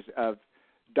stories of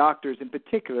doctors in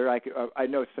particular. I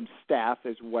know some staff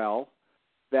as well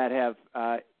that have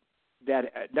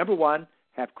number one,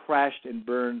 have crashed and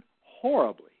burned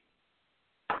horribly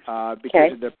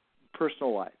because of their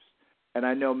personal lives, and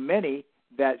I know many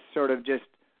that sort of just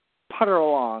putter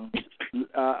along,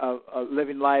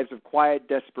 living lives of quiet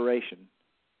desperation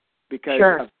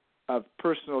because of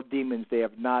personal demons they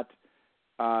have not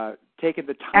taken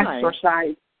the time,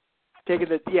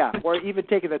 or even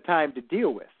taken the time to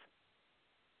deal with.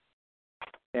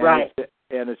 And right.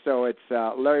 And so it's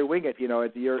Larry Winget.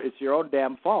 It's your own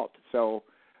damn fault. So,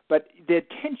 but the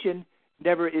attention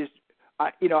never is.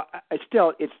 I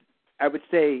would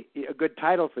say a good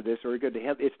title for this, or a good.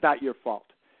 It's not your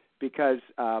fault, because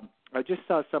I just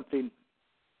saw something.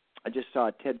 I just saw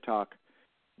a TED Talk.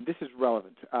 This is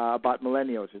relevant about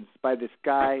millennials, and it's by this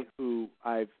guy who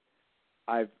I've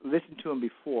listened to him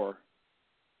before.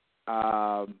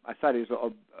 I thought he's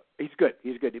good.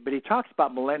 He's good, but he talks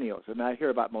about millennials, and I hear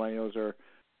about millennials or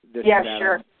this and that.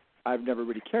 Sure. I've never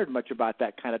really cared much about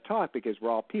that kind of talk because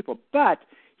we're all people. But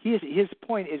his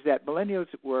point is that millennials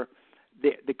were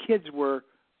the kids were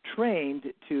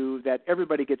trained to that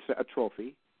everybody gets a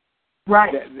trophy.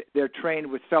 Right. They're trained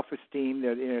with self-esteem.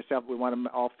 We want them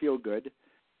to all feel good,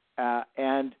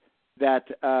 and that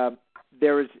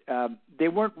they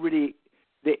weren't really.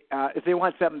 If they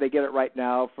want something, they get it right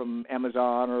now from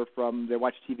Amazon or they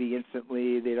watch TV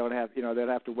instantly. They don't have they don't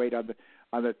have to wait on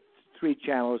the 3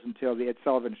 channels until the Ed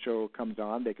Sullivan Show comes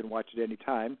on. They can watch it any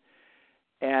time,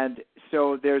 and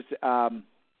so there's a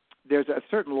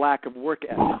certain lack of work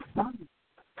ethic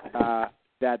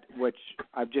that which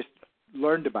I've just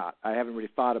learned about. I haven't really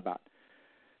thought about.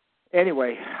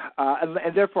 Anyway,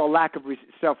 and therefore a lack of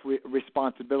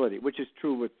self-responsibility, which is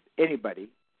true with anybody.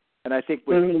 And I think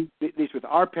at least with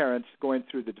our parents going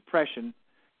through the Depression,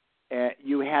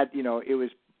 you had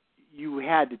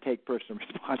to take personal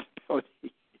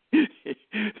responsibility.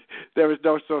 There was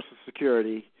no Social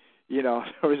Security,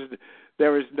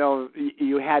 there was no.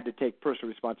 You had to take personal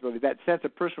responsibility. That sense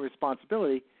of personal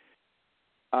responsibility.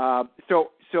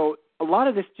 So a lot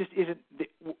of this just isn't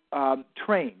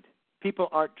trained. People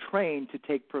aren't trained to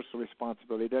take personal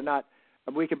responsibility. They're not.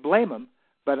 We can blame them,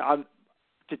 but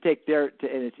to take and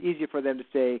it's easier for them to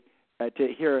say, to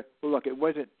hear, well, look, it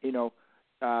wasn't,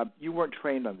 you weren't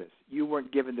trained on this. You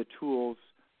weren't given the tools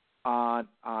on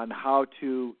how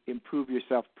to improve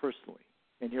yourself personally.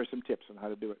 And here's some tips on how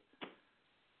to do it.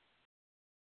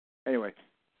 Anyway.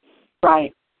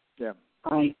 Right. Yeah.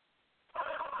 Right.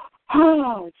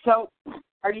 Oh, so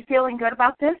are you feeling good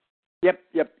about this? Yep.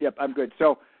 I'm good.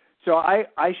 So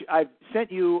I've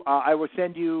sent you. I will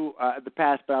send you the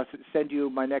past, but I'll send you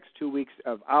my next 2 weeks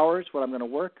of hours. What I'm going to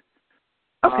work.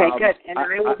 Okay, good. And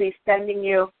I will be sending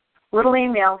you little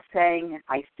emails saying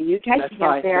I see you typing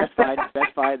out there.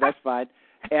 That's fine.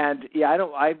 And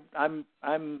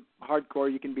I'm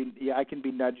hardcore. You can be. Yeah, I can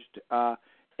be nudged.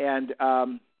 And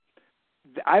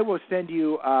I will send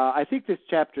you. I think this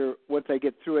chapter, once I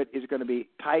get through it, is going to be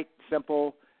tight,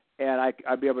 simple, and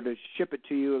I'll be able to ship it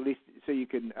to you at least, so you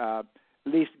can at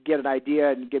least get an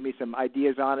idea and give me some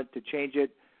ideas on it to change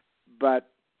it. But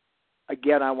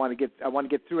again, I want to get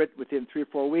through it within 3 or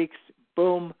 4 weeks.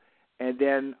 Boom, and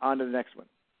then on to the next one.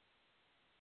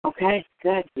 Okay,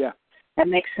 good. Yeah, that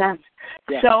makes sense.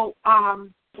 Yeah. So,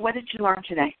 what did you learn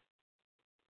today?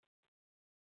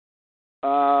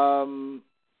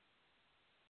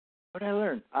 What did I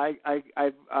learn?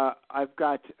 I've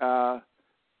got.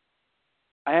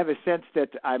 I have a sense that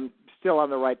I'm still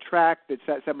on the right track, that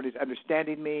somebody's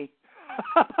understanding me,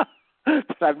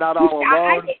 that I'm not all alone.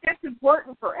 I think that's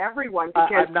important for everyone,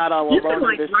 because I'm not all you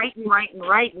alone. can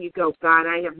write, and you go, God,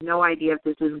 I have no idea if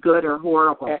this is good or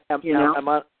horrible. I'm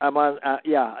on.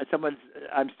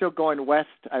 I'm still going west.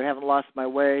 I haven't lost my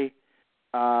way.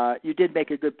 You did make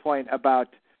a good point about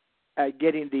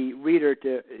getting the reader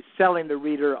selling the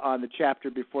reader on the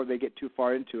chapter before they get too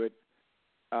far into it.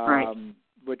 Right.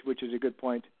 Which is a good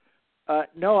point.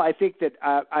 No, I think that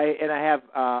I'm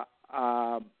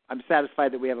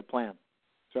satisfied that we have a plan.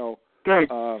 So good.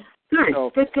 Good.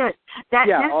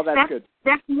 That's good.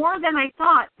 That's more than I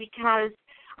thought, because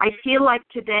I feel like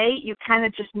today you kind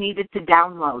of just needed to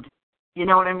download. You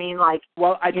know what I mean? Like,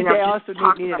 well, today I also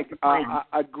need an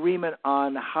agreement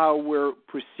on how we're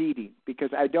proceeding, because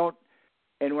I don't.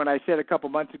 And when I said a couple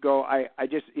months ago, I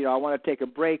just I want to take a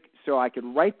break so I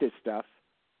can write this stuff.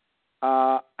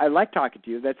 I like talking to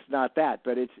you. That's not that,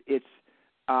 but it's.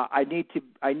 I need to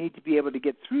be able to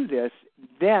get through this.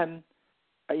 Then,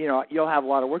 you'll have a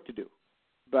lot of work to do.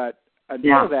 But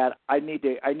until that, I need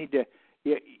to.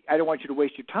 I don't want you to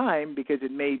waste your time, because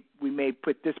we may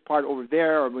put this part over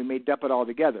there, or we may dump it all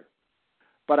together.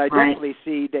 But I definitely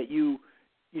see that you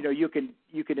can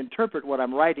interpret what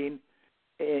I'm writing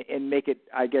and make it,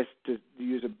 I guess, to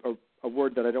use a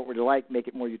word that I don't really like, make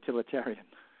it more utilitarian.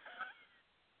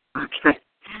 Okay.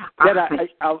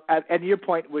 And your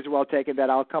point was well taken,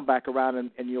 that I'll come back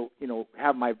around and you'll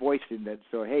have my voice in that.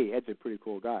 So hey, Ed's a pretty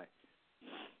cool guy.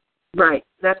 Right.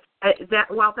 That's a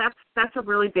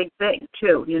really big thing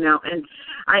too, And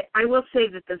I will say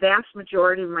that the vast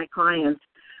majority of my clients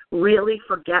really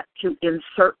forget to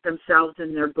insert themselves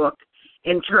in their book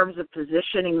in terms of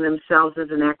positioning themselves as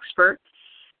an expert.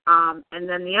 And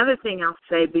then the other thing I'll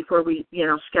say before we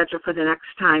schedule for the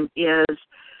next time is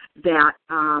that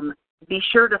be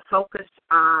sure to focus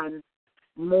on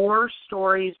more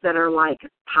stories that are like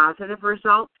positive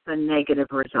results than negative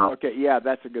results. Okay, yeah,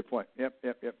 that's a good point. Yep.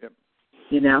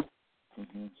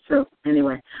 Mm-hmm. So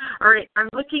anyway, all right, I'm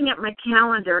looking at my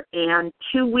calendar, and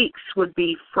 2 weeks would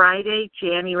be Friday,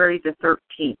 January the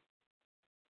 13th.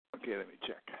 Okay, let me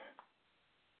check.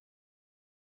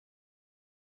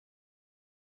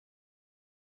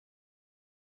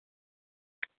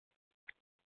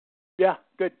 Yeah,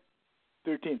 good.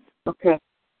 13th. Okay.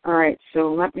 All right.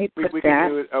 So let me put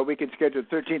that. We can schedule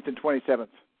 13th and 27th.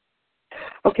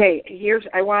 Okay.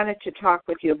 I wanted to talk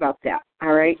with you about that.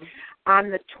 All right. Mm-hmm. On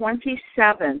the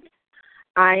 27th,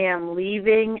 I am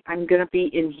leaving. I'm going to be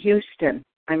in Houston.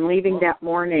 I'm leaving that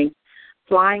morning,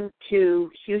 flying to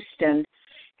Houston,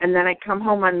 and then I come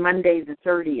home on Monday the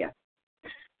 30th.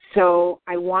 So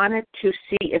I wanted to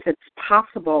see if it's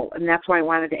possible, and that's why I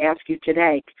wanted to ask you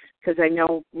today, because I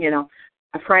know,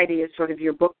 a Friday is sort of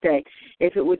your book day,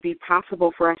 if it would be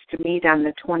possible for us to meet on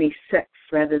the 26th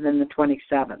rather than the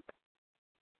 27th.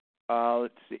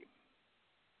 Let's see.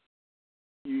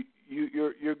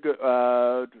 You're good.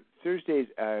 Thursday's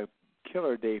a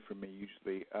killer day for me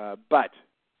usually, but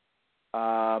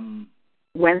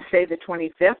Wednesday the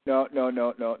 25th? No.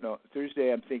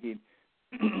 Thursday I'm thinking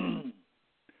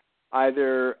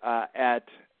either at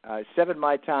 7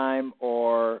 my time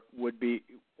or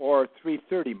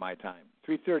 3:30 my time.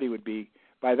 3:30 would be,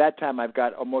 by that time I've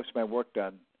got most of my work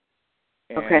done.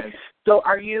 And okay. So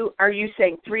are you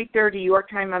saying 3:30 your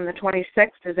time on the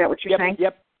 26th? Is that what you're saying?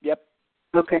 Yep.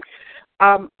 Okay.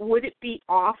 Would it be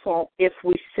awful if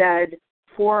we said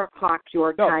 4 o'clock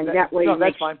your time? That way. No,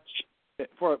 that's fine.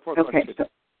 4 o'clock. Okay. So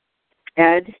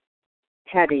Ed,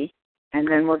 Hetty, and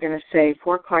then we're going to say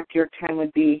 4 o'clock your time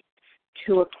would be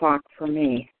 2 o'clock for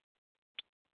me.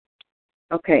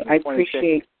 Okay, I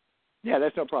appreciate. Yeah,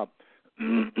 that's no problem.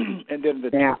 And then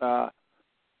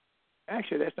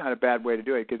actually, that's not a bad way to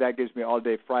do it, because that gives me all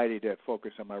day Friday to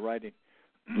focus on my writing.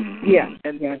 Yeah.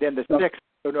 And then the 6th.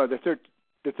 Oh no, the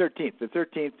 13th. The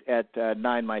 13th at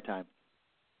 9 my time.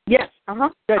 Yes.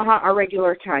 Our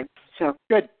regular time. So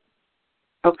good.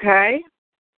 Okay.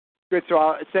 Good. So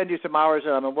I'll send you some hours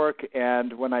that I'm at work,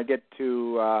 and when I get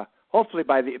to, hopefully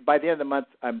by the end of the month,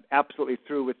 I'm absolutely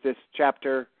through with this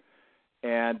chapter.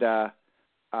 And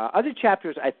other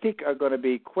chapters, I think, are going to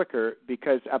be quicker,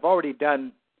 because I've already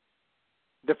done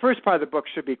the first part of the book.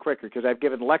 Should be quicker because I've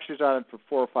given lectures on it for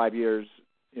 4 or 5 years.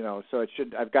 So it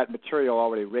should. I've got material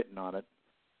already written on it.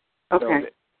 Okay.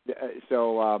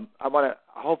 So I want to.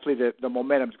 Hopefully, the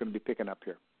momentum's going to be picking up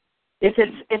here. If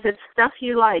it's stuff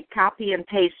you like, copy and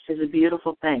paste is a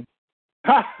beautiful thing.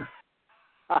 Yeah.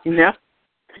 If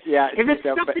it's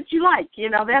stuff that you like,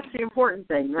 that's the important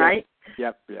thing, right?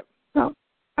 Yep. Oh,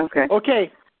 okay.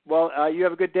 Okay. Well, you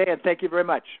have a good day, and thank you very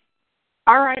much.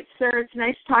 All right, sir. It's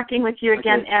nice talking with you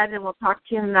again, okay. Ed, and we'll talk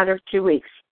to you in another 2 weeks.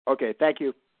 Okay. Thank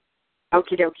you.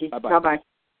 Okie dokie. Bye-bye. Bye-bye.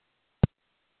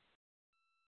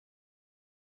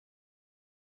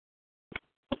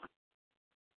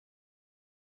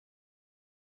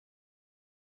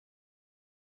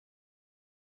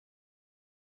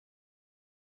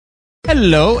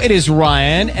 Hello, it is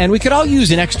Ryan, and we could all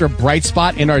use an extra bright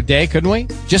spot in our day, couldn't we?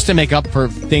 Just to make up for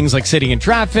things like sitting in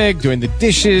traffic, doing the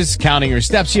dishes, counting your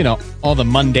steps, you know, all the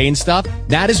mundane stuff.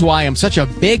 That is why I'm such a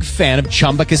big fan of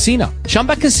Chumba Casino.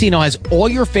 Chumba Casino has all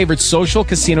your favorite social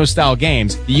casino-style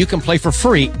games that you can play for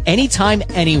free anytime,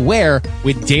 anywhere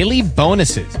with daily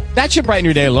bonuses. That should brighten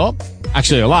your day a little.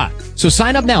 Actually, a lot. So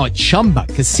sign up now at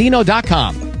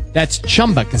ChumbaCasino.com. That's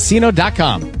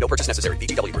ChumbaCasino.com. No purchase necessary.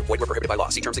 VGW Group. Void where prohibited by law.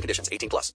 See terms and conditions. 18+.